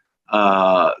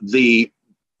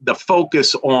 The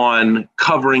focus on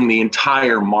covering the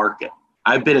entire market.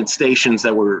 I've been at stations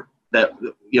that were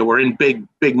in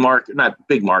big market, not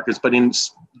big markets, but in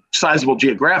sizable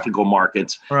geographical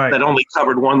markets that only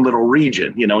covered one little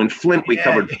region. In Flint, we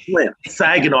covered Flint.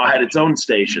 Saginaw had its own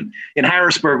station. In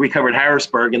Harrisburg, we covered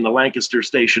Harrisburg, and the Lancaster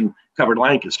station covered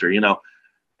Lancaster.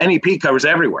 NEP covers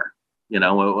everywhere.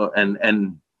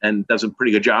 And does a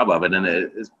pretty good job of it, and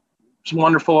it's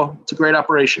wonderful. It's a great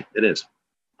operation. It is.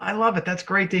 I love it. That's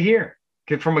great to hear.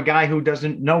 From a guy who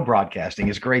doesn't know broadcasting,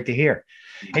 it's great to hear.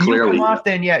 And Clearly, you come off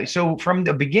then, yeah. So from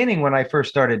the beginning, when I first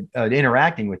started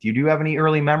interacting with you, do you have any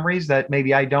early memories that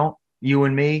maybe I don't? You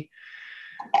and me.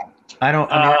 I don't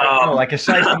know, like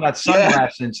aside from that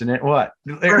sunglass incident, what?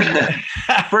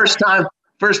 First time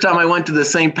I went to the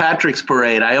St. Patrick's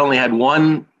Parade, I only had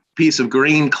one piece of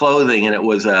green clothing, and it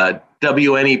was a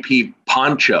WNEP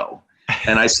poncho.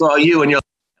 And I saw you, and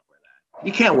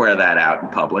you can't wear that out in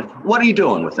public. What are you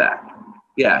doing with that?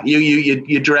 Yeah,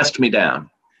 you dressed me down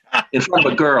in front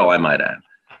of a girl, I might add.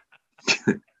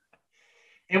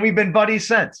 And we've been buddies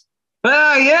since.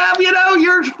 Yeah,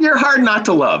 you're hard not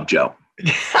to love, Joe.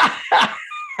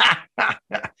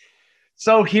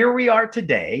 So here we are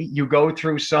today. You go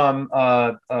through some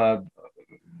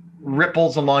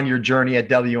ripples along your journey at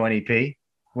WNEP,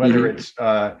 whether it's,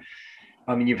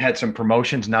 you've had some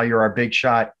promotions. Now you're our big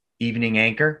shot evening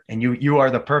anchor, and you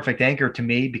are the perfect anchor to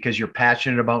me because you're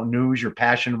passionate about news, you're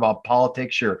passionate about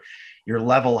politics, you're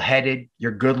level-headed,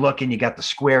 you're good looking, you got the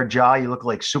square jaw, you look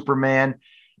like Superman.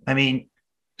 I mean,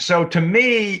 so to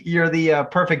me, you're the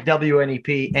perfect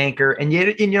WNEP anchor, and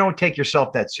you don't take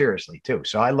yourself that seriously too.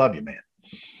 So I love you, man.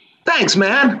 Thanks,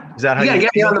 man. Is that how you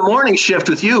get me on the morning shift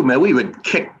with you, man? We would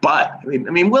kick butt. I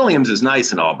mean, Williams is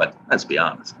nice and all, but let's be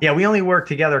honest. Yeah, we only worked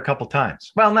together a couple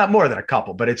times. Well, not more than a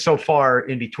couple, but it's so far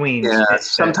in between. Yeah,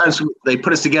 sometimes they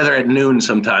put us together at noon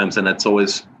sometimes, and it's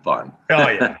always fun. Oh,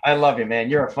 yeah. I love you, man.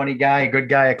 You're a funny guy, a good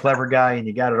guy, a clever guy, and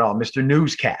you got it all. Mr.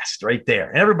 Newscast right there.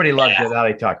 And everybody loves you that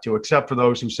I talk to, except for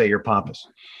those who say you're pompous.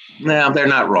 No, they're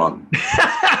not wrong.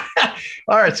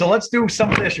 All right, so let's do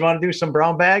some of this. You want to do some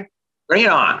brown bag? Bring it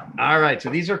on. All right. So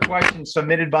these are questions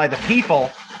submitted by the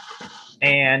people.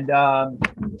 And I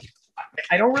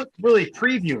don't really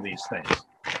preview these things.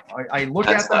 I look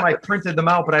at them, I printed them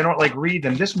out, but I don't read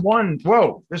them. This one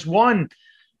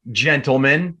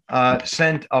gentleman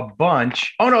sent a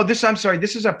bunch. Oh, no, I'm sorry.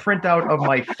 This is a printout of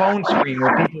my phone screen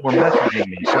where people were messaging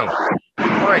me. So,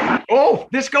 all right. Oh,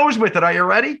 this goes with it. Are you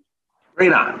ready?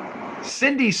 Bring it on.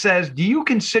 Cindy says, do you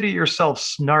consider yourself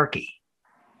snarky?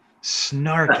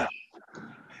 Snarky.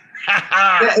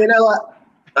 Yeah, you know what?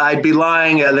 I'd be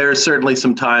lying. There are certainly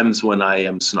some times when I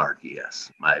am snarky.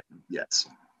 Yes,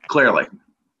 clearly.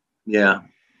 Yeah,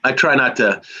 I try not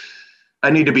to. I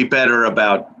need to be better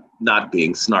about not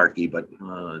being snarky. But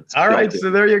all right. So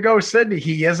there you go, Sidney.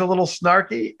 He is a little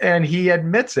snarky, and he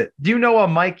admits it. Do you know a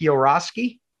Mike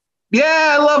Yorosky?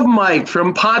 Yeah, I love Mike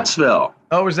from Pottsville.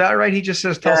 Oh, is that right? He just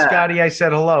says, "Tell Scotty I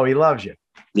said hello." He loves you.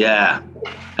 Yeah,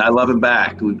 I love him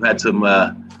back. We've had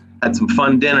some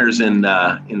fun dinners in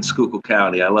Schuylkill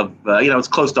County. I love, it's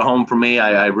close to home for me.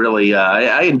 I really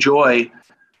I enjoy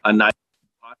a night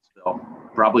in Pottsville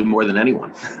probably more than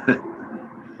anyone.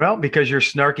 Well, because you're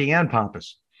snarky and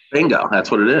pompous. Bingo.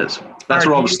 That's what it is. That's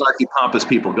where all the snarky, pompous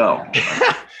people go.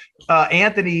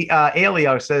 Anthony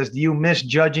Alio says, do you miss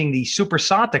judging the Super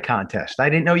Santa contest? I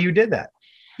didn't know you did that.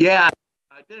 Yeah,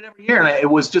 I did it every year. And it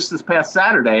was just this past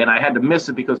Saturday, and I had to miss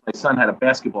it because my son had a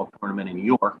basketball tournament in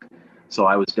New York. So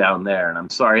I was down there, and I'm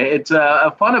sorry. It's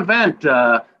a fun event.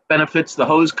 Benefits the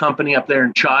hose company up there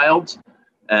in Childs.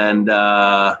 And,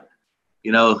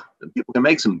 people can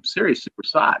make some serious Super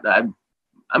Sot.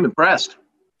 I'm impressed.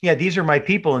 Yeah, these are my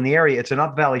people in the area. It's an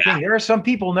Up Valley thing. There are some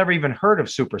people never even heard of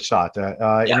Super Sata,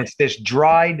 and it's this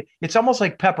dried. It's almost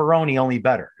like pepperoni, only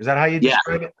better. Is that how you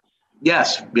describe it?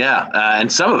 Yes, yeah,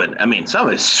 and some of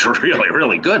it's really,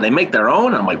 really good. They make their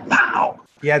own. And I'm like, wow.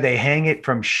 Yeah, they hang it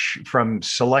from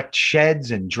select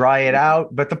sheds and dry it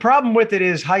out. But the problem with it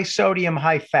is high sodium,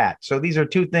 high fat. So these are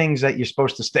two things that you're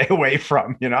supposed to stay away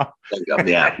from, you know?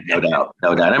 Yeah, no doubt.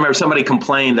 No doubt. I remember somebody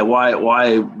complained that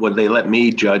why would they let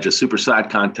me judge a superside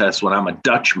contest when I'm a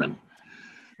Dutchman?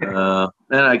 And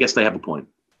I guess they have a point.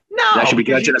 No. I should be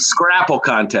judging a Scrapple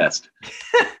contest.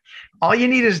 All you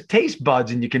need is taste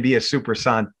buds and you can be a super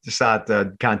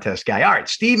contest guy. All right.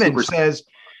 Steven says,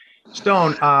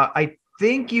 Stone, I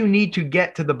think you need to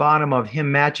get to the bottom of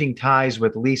him matching ties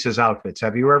with Lisa's outfits.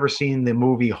 Have you ever seen the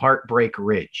movie Heartbreak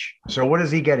Ridge? So what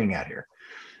is he getting at here?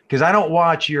 Because I don't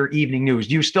watch your evening news.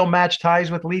 Do you still match ties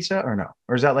with Lisa or no?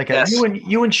 Or is that like yes.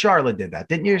 you and Charlotte did that,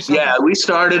 didn't you? Yeah, we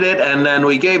started it, and then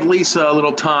we gave Lisa a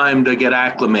little time to get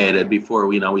acclimated before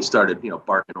we started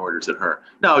barking orders at her.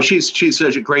 No, she's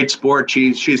such a great sport.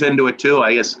 She's into it too.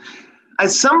 I guess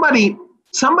somebody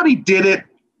did it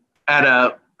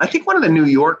at I think one of the New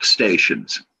York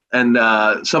stations, and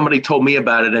somebody told me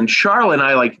about it, and Charlotte and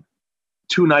I, like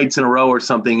 2 nights in a row or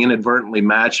something, inadvertently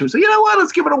matched. And we said, you know what,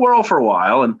 let's give it a whirl for a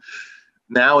while. And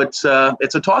now it's a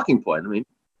talking point. I mean,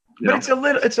 but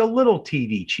it's a little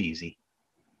TV cheesy.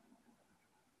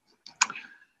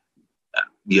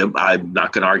 Yeah, I'm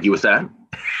not going to argue with that.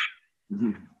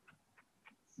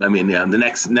 I mean, yeah, the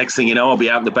next thing you know, I'll be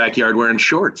out in the backyard wearing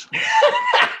shorts.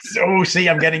 So see,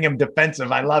 I'm getting him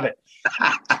defensive. I love it.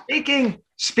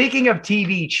 Speaking of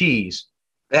TV cheese.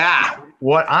 Yeah.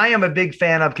 What I am a big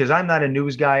fan of, because I'm not a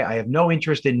news guy, I have no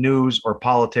interest in news or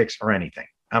politics or anything.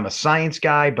 I'm a science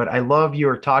guy, but I love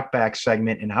your talkback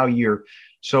segment and how you're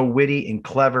so witty and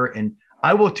clever. And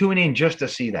I will tune in just to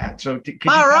see that. So,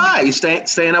 all right, you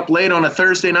staying up late on a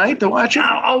Thursday night to watch it?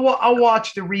 I'll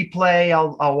watch the replay.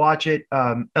 I'll watch it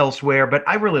elsewhere. But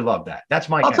I really love that. That's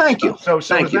my. Oh, thank you. So is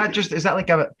that like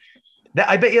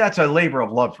I bet you that's a labor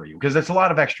of love for you, because it's a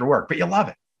lot of extra work, but you love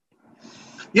it.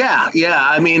 Yeah.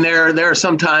 I mean, there are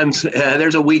sometimes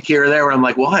there's a week here or there where I'm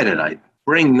like, why did I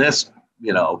bring this,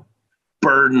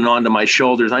 burden onto my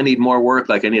shoulders? I need more work,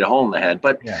 like I need a hole in the head.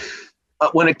 But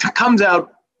when it comes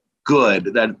out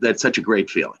good, that's such a great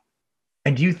feeling.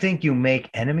 And do you think you make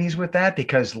enemies with that?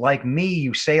 Because like me,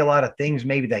 you say a lot of things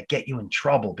maybe that get you in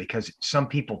trouble because some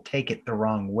people take it the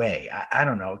wrong way. I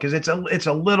don't know, because it's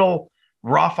a little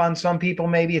rough on some people.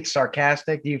 Maybe it's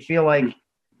sarcastic. Do you feel like?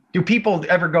 Do people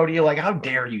ever go to you like, how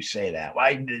dare you say that?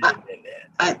 Why?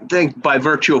 I think by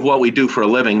virtue of what we do for a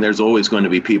living, there's always going to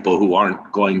be people who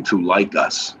aren't going to like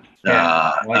us.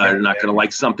 Are not going to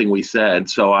like something we said.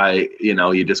 So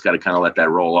you just got to kind of let that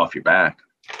roll off your back.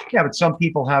 Yeah, but some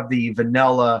people have the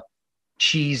vanilla,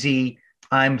 cheesy,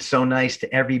 I'm so nice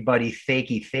to everybody,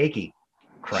 fakey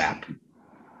crap.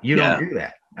 You don't do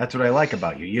that. That's what I like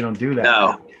about you. You don't do that.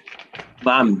 No.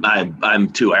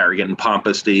 I'm too arrogant and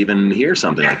pompous to even hear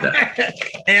something like that.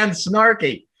 And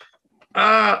snarky.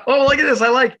 Look at this. I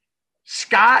like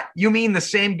Scott. You mean the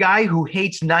same guy who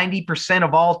hates 90%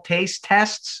 of all taste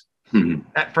tests?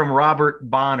 That from Robert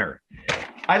Bonner.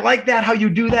 I like that, how you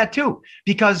do that too,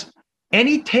 because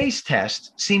any taste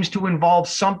test seems to involve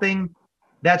something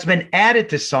that's been added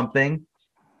to something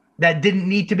that didn't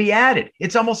need to be added.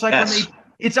 It's almost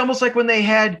like when they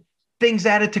had things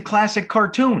added to classic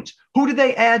cartoons. Who did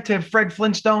they add to Fred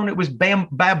Flintstone? It was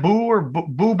Babu or Boo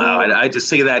Boo. Oh, I just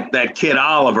see that kid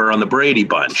Oliver on the Brady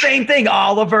Bunch. Same thing,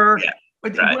 Oliver. Yeah,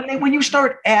 right. When you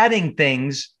start adding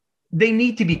things, they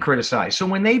need to be criticized. So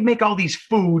when they make all these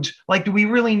foods, like, do we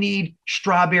really need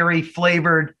strawberry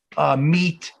flavored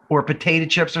meat or potato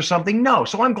chips or something? No.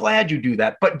 So I'm glad you do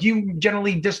that. But do you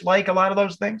generally dislike a lot of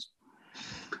those things?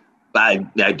 I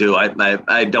do.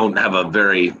 I don't have a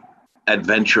very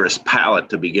adventurous palate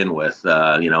to begin with.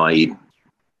 I eat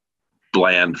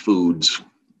bland foods.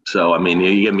 So, I mean,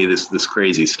 you give me this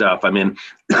crazy stuff. I mean,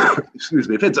 excuse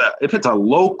me, if it's a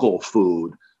local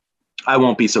food, I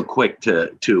won't be so quick to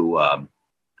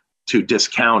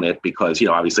discount it because,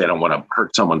 obviously I don't want to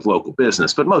hurt someone's local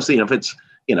business, but mostly, if it's,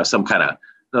 some kind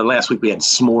of, last week we had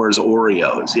s'mores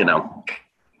Oreos,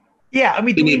 Yeah. I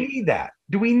mean, do we need that?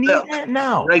 Do we need that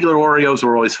now? Regular Oreos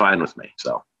are always fine with me.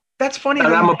 So that's funny.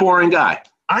 And I'm a boring guy.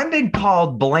 I've been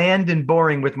called bland and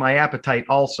boring with my appetite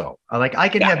also. Like I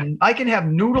can have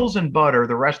noodles and butter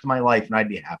the rest of my life and I'd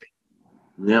be happy.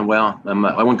 Yeah, well, I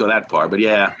wouldn't go that far, but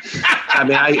yeah. I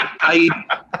mean, I eat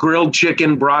grilled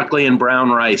chicken, broccoli, and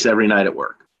brown rice every night at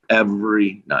work.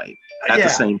 Every night at the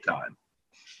same time.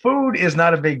 Food is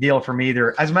not a big deal for me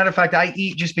either. As a matter of fact, I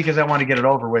eat just because I want to get it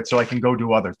over with so I can go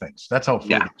do other things. That's how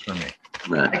food is for me.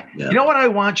 Right. Yeah. You know what I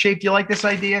want, Shape? Do you like this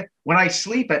idea? When I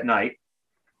sleep at night,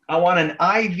 I want an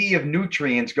IV of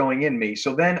nutrients going in me.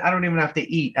 So then I don't even have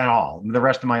to eat at all the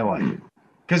rest of my life.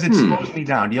 because it slows me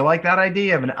down. Do you like that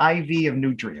idea of an IV of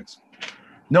nutrients?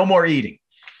 No more eating.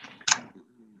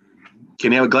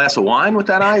 Can you have a glass of wine with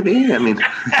that IV? I mean,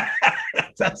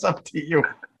 that's up to you.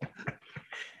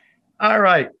 All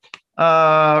right.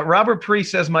 Robert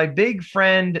Priest says, my big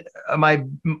friend, my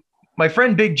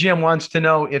friend Big Jim wants to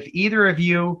know if either of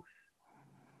you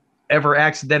ever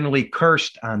accidentally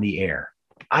cursed on the air.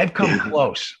 I've come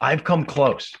close. I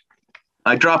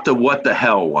dropped a what the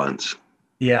hell once.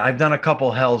 Yeah, I've done a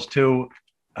couple hells too,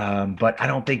 but I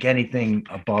don't think anything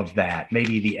above that.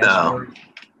 Maybe the S word.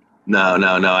 No.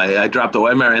 I dropped a. I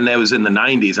remember, and that was in the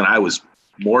 90s, and I was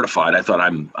mortified. I thought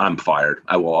I'm fired.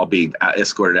 I'll be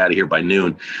escorted out of here by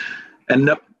noon. And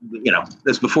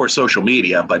this before social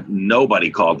media, but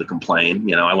nobody called to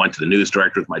complain. I went to the news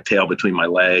director with my tail between my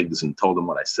legs and told him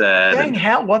what I said. Dang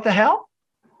hell! What the hell?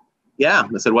 Yeah,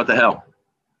 I said, what the hell?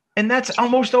 And that's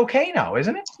almost okay now,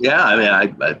 isn't it? Yeah, I mean,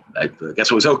 I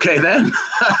guess it was okay then.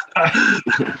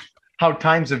 How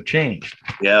times have changed.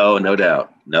 Yeah, no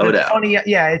doubt. Funny,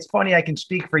 yeah, it's funny. I can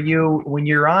speak for you. When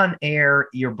you're on air,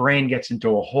 your brain gets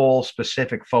into a whole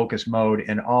specific focus mode,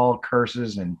 and all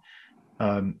curses and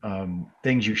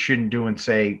things you shouldn't do and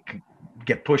say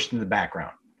get pushed in the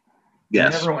background.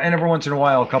 Yes. And every once in a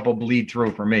while, a couple bleed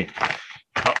through for me.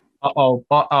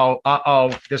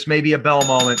 Uh-oh. This may be a bell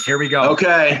moment. Here we go.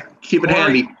 Okay. Keep it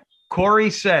handy.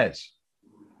 Corey says,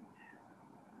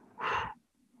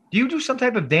 do you do some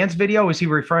type of dance video? Is he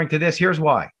referring to this? Here's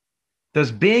why.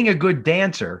 Does being a good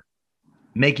dancer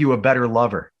make you a better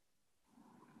lover?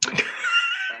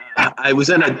 I was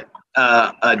in a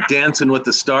Dancing with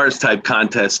the Stars type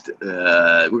contest.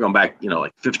 We're going back,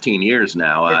 like 15 years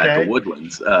now at the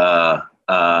Woodlands. And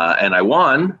I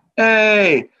won.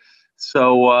 Hey.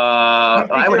 So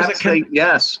I would have to say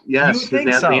yes. Yes.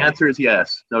 The answer is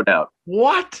yes. No doubt.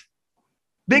 What?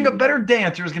 Being a better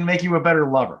dancer is going to make you a better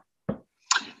lover.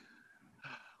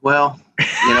 Well,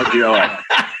 Joe,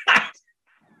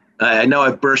 I know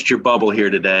I've burst your bubble here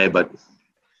today, but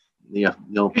you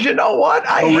know what?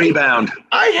 Rebound.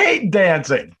 I hate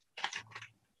dancing.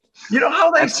 You know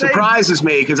how they say surprises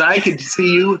me because I could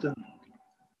see you.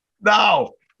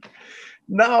 No.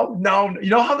 You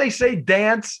know how they say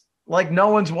dance like no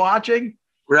one's watching?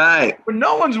 Right. When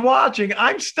no one's watching,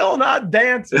 I'm still not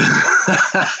dancing.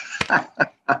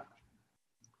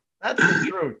 That's the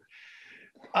truth.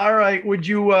 All right. Would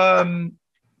you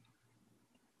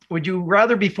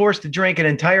rather be forced to drink an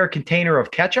entire container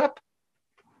of ketchup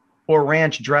or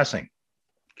ranch dressing?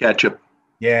 Ketchup.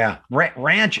 Yeah.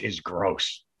 Ranch is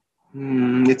gross.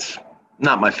 It's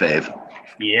not my fave.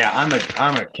 Yeah, I'm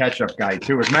a ketchup guy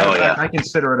too. As a matter of fact, I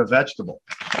consider it a vegetable.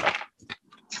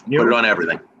 Put it on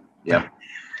everything. Yeah.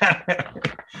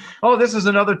 Oh, this is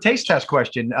another taste test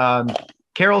question.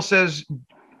 Carol says,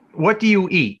 what do you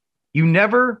eat? You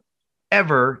never,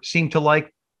 ever seem to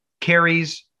like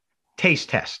Carrie's taste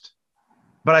test,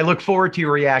 but I look forward to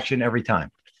your reaction every time.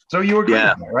 So you agree with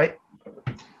that, right?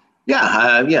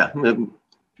 Yeah.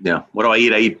 Yeah. What do I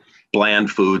eat? I eat bland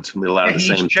foods. A lot of the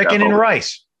same chicken and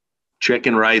rice.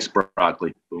 Chicken, rice,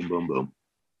 broccoli. Boom, boom, boom.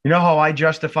 You know how I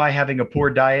justify having a poor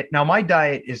diet? Now, my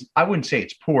diet is, I wouldn't say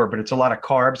it's poor, but it's a lot of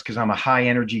carbs because I'm a high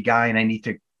energy guy and I need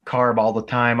to carb all the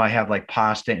time. I have like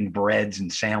pasta and breads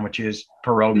and sandwiches,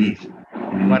 pierogies.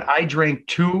 But I drink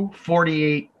 2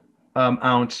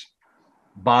 48-ounce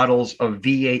bottles of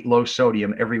V8 low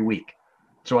sodium every week.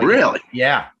 So really?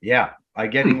 Yeah.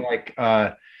 I'm getting like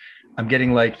 50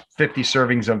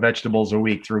 servings of vegetables a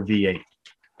week through V8.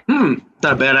 Not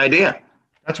a bad idea.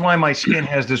 That's why my skin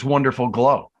has this wonderful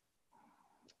glow.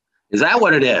 Is that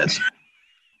what it is?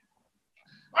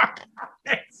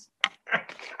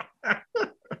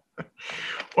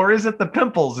 Or is it the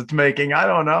pimples it's making? I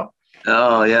don't know.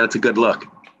 Oh, yeah, that's a good look.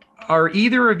 Are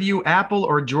either of you Apple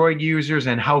or Droid users,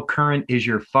 and how current is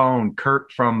your phone? Kurt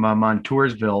from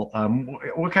Montoursville.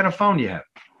 What kind of phone do you have?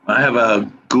 I have a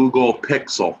Google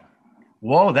Pixel.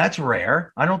 Whoa, that's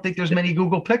rare. I don't think there's many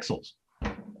Google Pixels.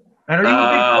 And are you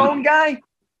a big phone guy?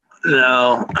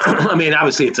 No, I mean,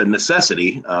 obviously it's a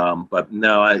necessity, but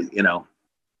no,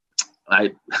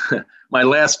 my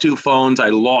last 2 phones I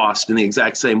lost in the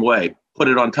exact same way. Put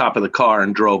it on top of the car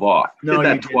and drove off. No, did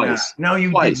that twice. No,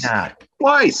 you did not.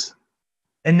 Twice.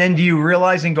 And then do you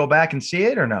realize and go back and see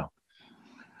it or no?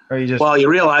 Or you just? Well, you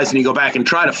realize and you go back and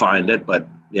try to find it, but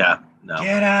yeah, no.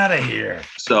 Get out of here.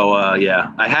 So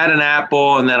I had an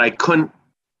Apple and then I couldn't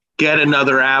get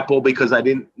another Apple because I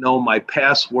didn't know my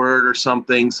password or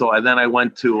something. So I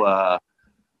went to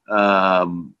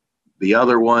the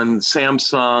other one,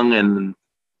 Samsung, and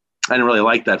I didn't really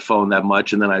like that phone that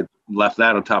much. And then I left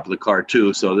that on top of the car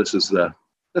too. So this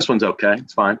one's okay.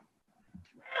 It's fine.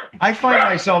 I find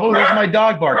myself, oh, there's my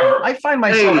dog barking. I find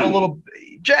myself a little,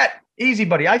 Jet, easy,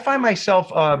 buddy. I find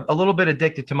myself a little bit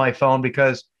addicted to my phone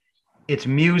because it's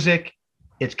music,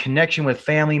 it's connection with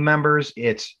family members,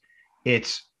 it's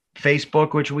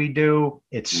Facebook, which we do,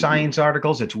 it's science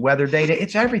articles, it's weather data,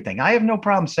 it's everything. I have no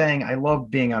problem saying I love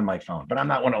being on my phone, but I'm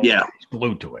not one of those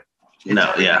glued to it.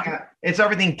 It's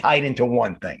everything tied into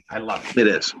one thing. I love it. It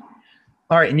is.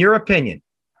 All right. In your opinion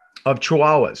of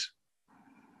Chihuahuas,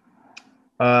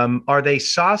 are they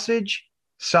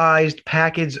sausage-sized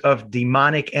packets of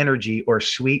demonic energy or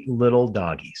sweet little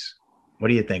doggies? What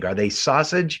do you think? Are they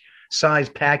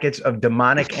sausage-sized packets of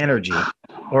demonic energy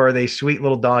or are they sweet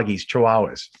little doggies,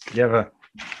 Chihuahuas? Do you have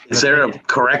Is there a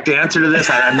correct answer to this?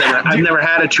 I've never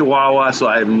had a Chihuahua, so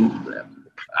I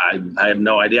have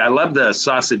no idea. I love the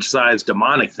sausage-sized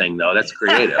demonic thing, though. That's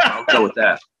creative. I'll go with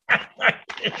that.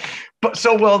 But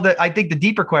I think the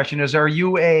deeper question is: are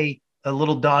you a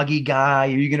little doggy guy?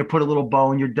 Are you going to put a little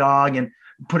bow in your dog and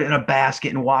put it in a basket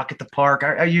and walk at the park?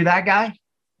 Are you that guy?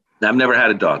 I've never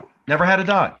had a dog. Never had a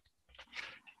dog.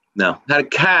 No, I had a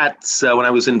cat. So when I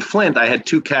was in Flint, I had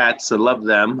 2 cats. I loved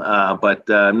them. But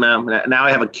no, now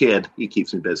I have a kid. He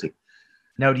keeps me busy.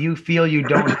 Now, do you feel you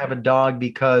don't have a dog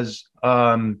because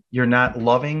you're not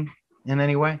loving in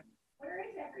any way? Where is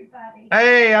everybody?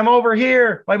 Hey, I'm over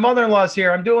here. My mother-in-law's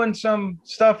here. I'm doing some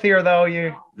stuff here, though.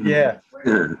 Yeah.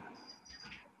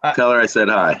 Tell her I said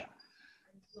hi.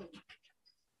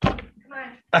 Come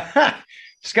on.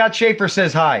 Scott Schaffer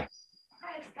says hi.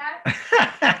 Hi,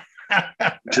 Scott.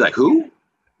 She's like, who?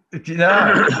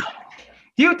 No.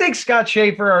 Do you think Scott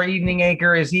Schaffer, our evening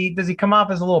anchor, does he come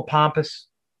off as a little pompous?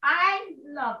 I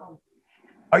love him.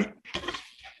 Are you?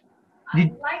 I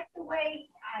love the way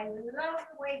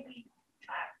we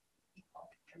talk.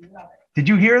 I love it. Did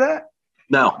you hear that?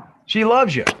 No. She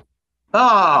loves you.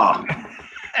 Oh,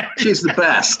 she's the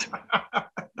best.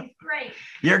 He's great.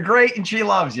 You're great, and she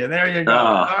loves you. There you go.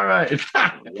 All right.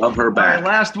 Love her back. All right,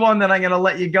 last one, then I'm going to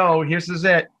let you go. Here's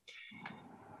it.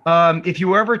 If you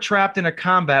were ever trapped in a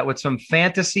combat with some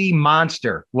fantasy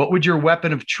monster, what would your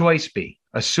weapon of choice be,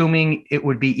 assuming it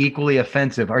would be equally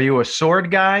offensive? Are you a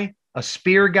sword guy, a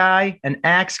spear guy, an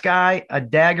axe guy, a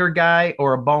dagger guy,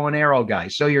 or a bow and arrow guy?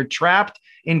 So you're trapped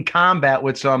in combat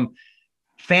with some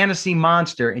fantasy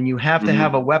monster, and you have to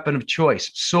have a weapon of choice: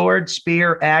 sword,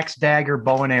 spear, axe, dagger,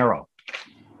 bow and arrow.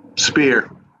 Spear.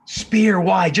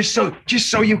 Why? Just so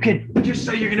you're going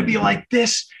to be like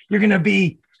this. You're going to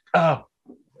be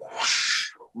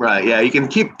right. Yeah, you can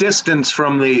keep distance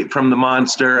from the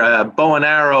monster. Bow and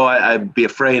arrow, I'd be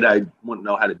afraid I wouldn't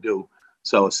know how to do.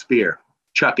 So spear,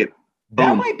 chuck it. That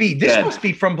Boom. might be. This must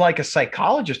be from like a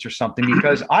psychologist or something,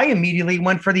 because I immediately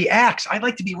went for the axe. I'd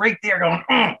like to be right there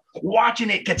going, watching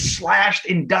it get slashed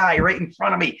and die right in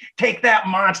front of me. Take that,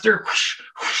 monster.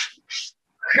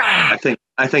 I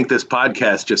think this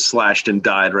podcast just slashed and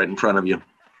died right in front of you.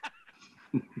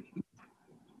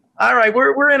 All right,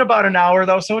 we're in about an hour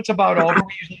though, so it's about over.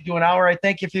 We usually do an hour. I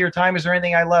thank you for your time. Is there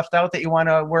anything I left out that you want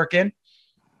to work in?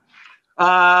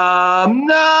 No.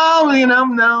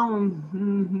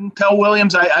 Tell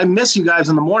Williams I miss you guys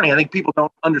in the morning. I think people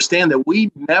don't understand that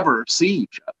we never see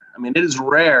each other. I mean, it is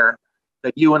rare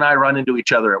that you and I run into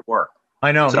each other at work.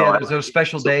 I know. So, there's those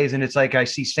special days, and it's like I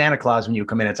see Santa Claus when you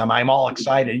come in. I'm all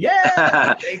excited.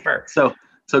 Yeah, Schaffer.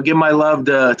 So give my love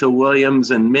to Williams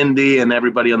and Mindy and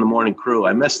everybody on the morning crew.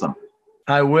 I miss them.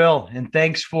 I will. And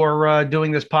thanks for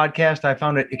doing this podcast. I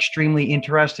found it extremely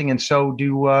interesting, and so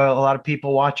do a lot of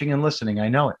people watching and listening. I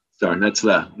know it. Sorry, that's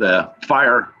the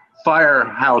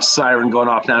firehouse siren going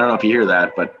off now. I don't know if you hear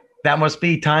that, but that must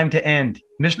be time to end.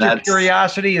 Mr.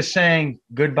 Curiosity is saying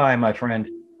goodbye, my friend.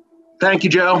 Thank you,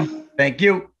 Joe. Thank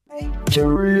you.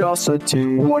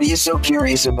 Curiosity. What are you so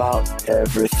curious about?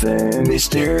 Everything,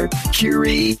 Mr.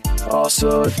 Curiosity.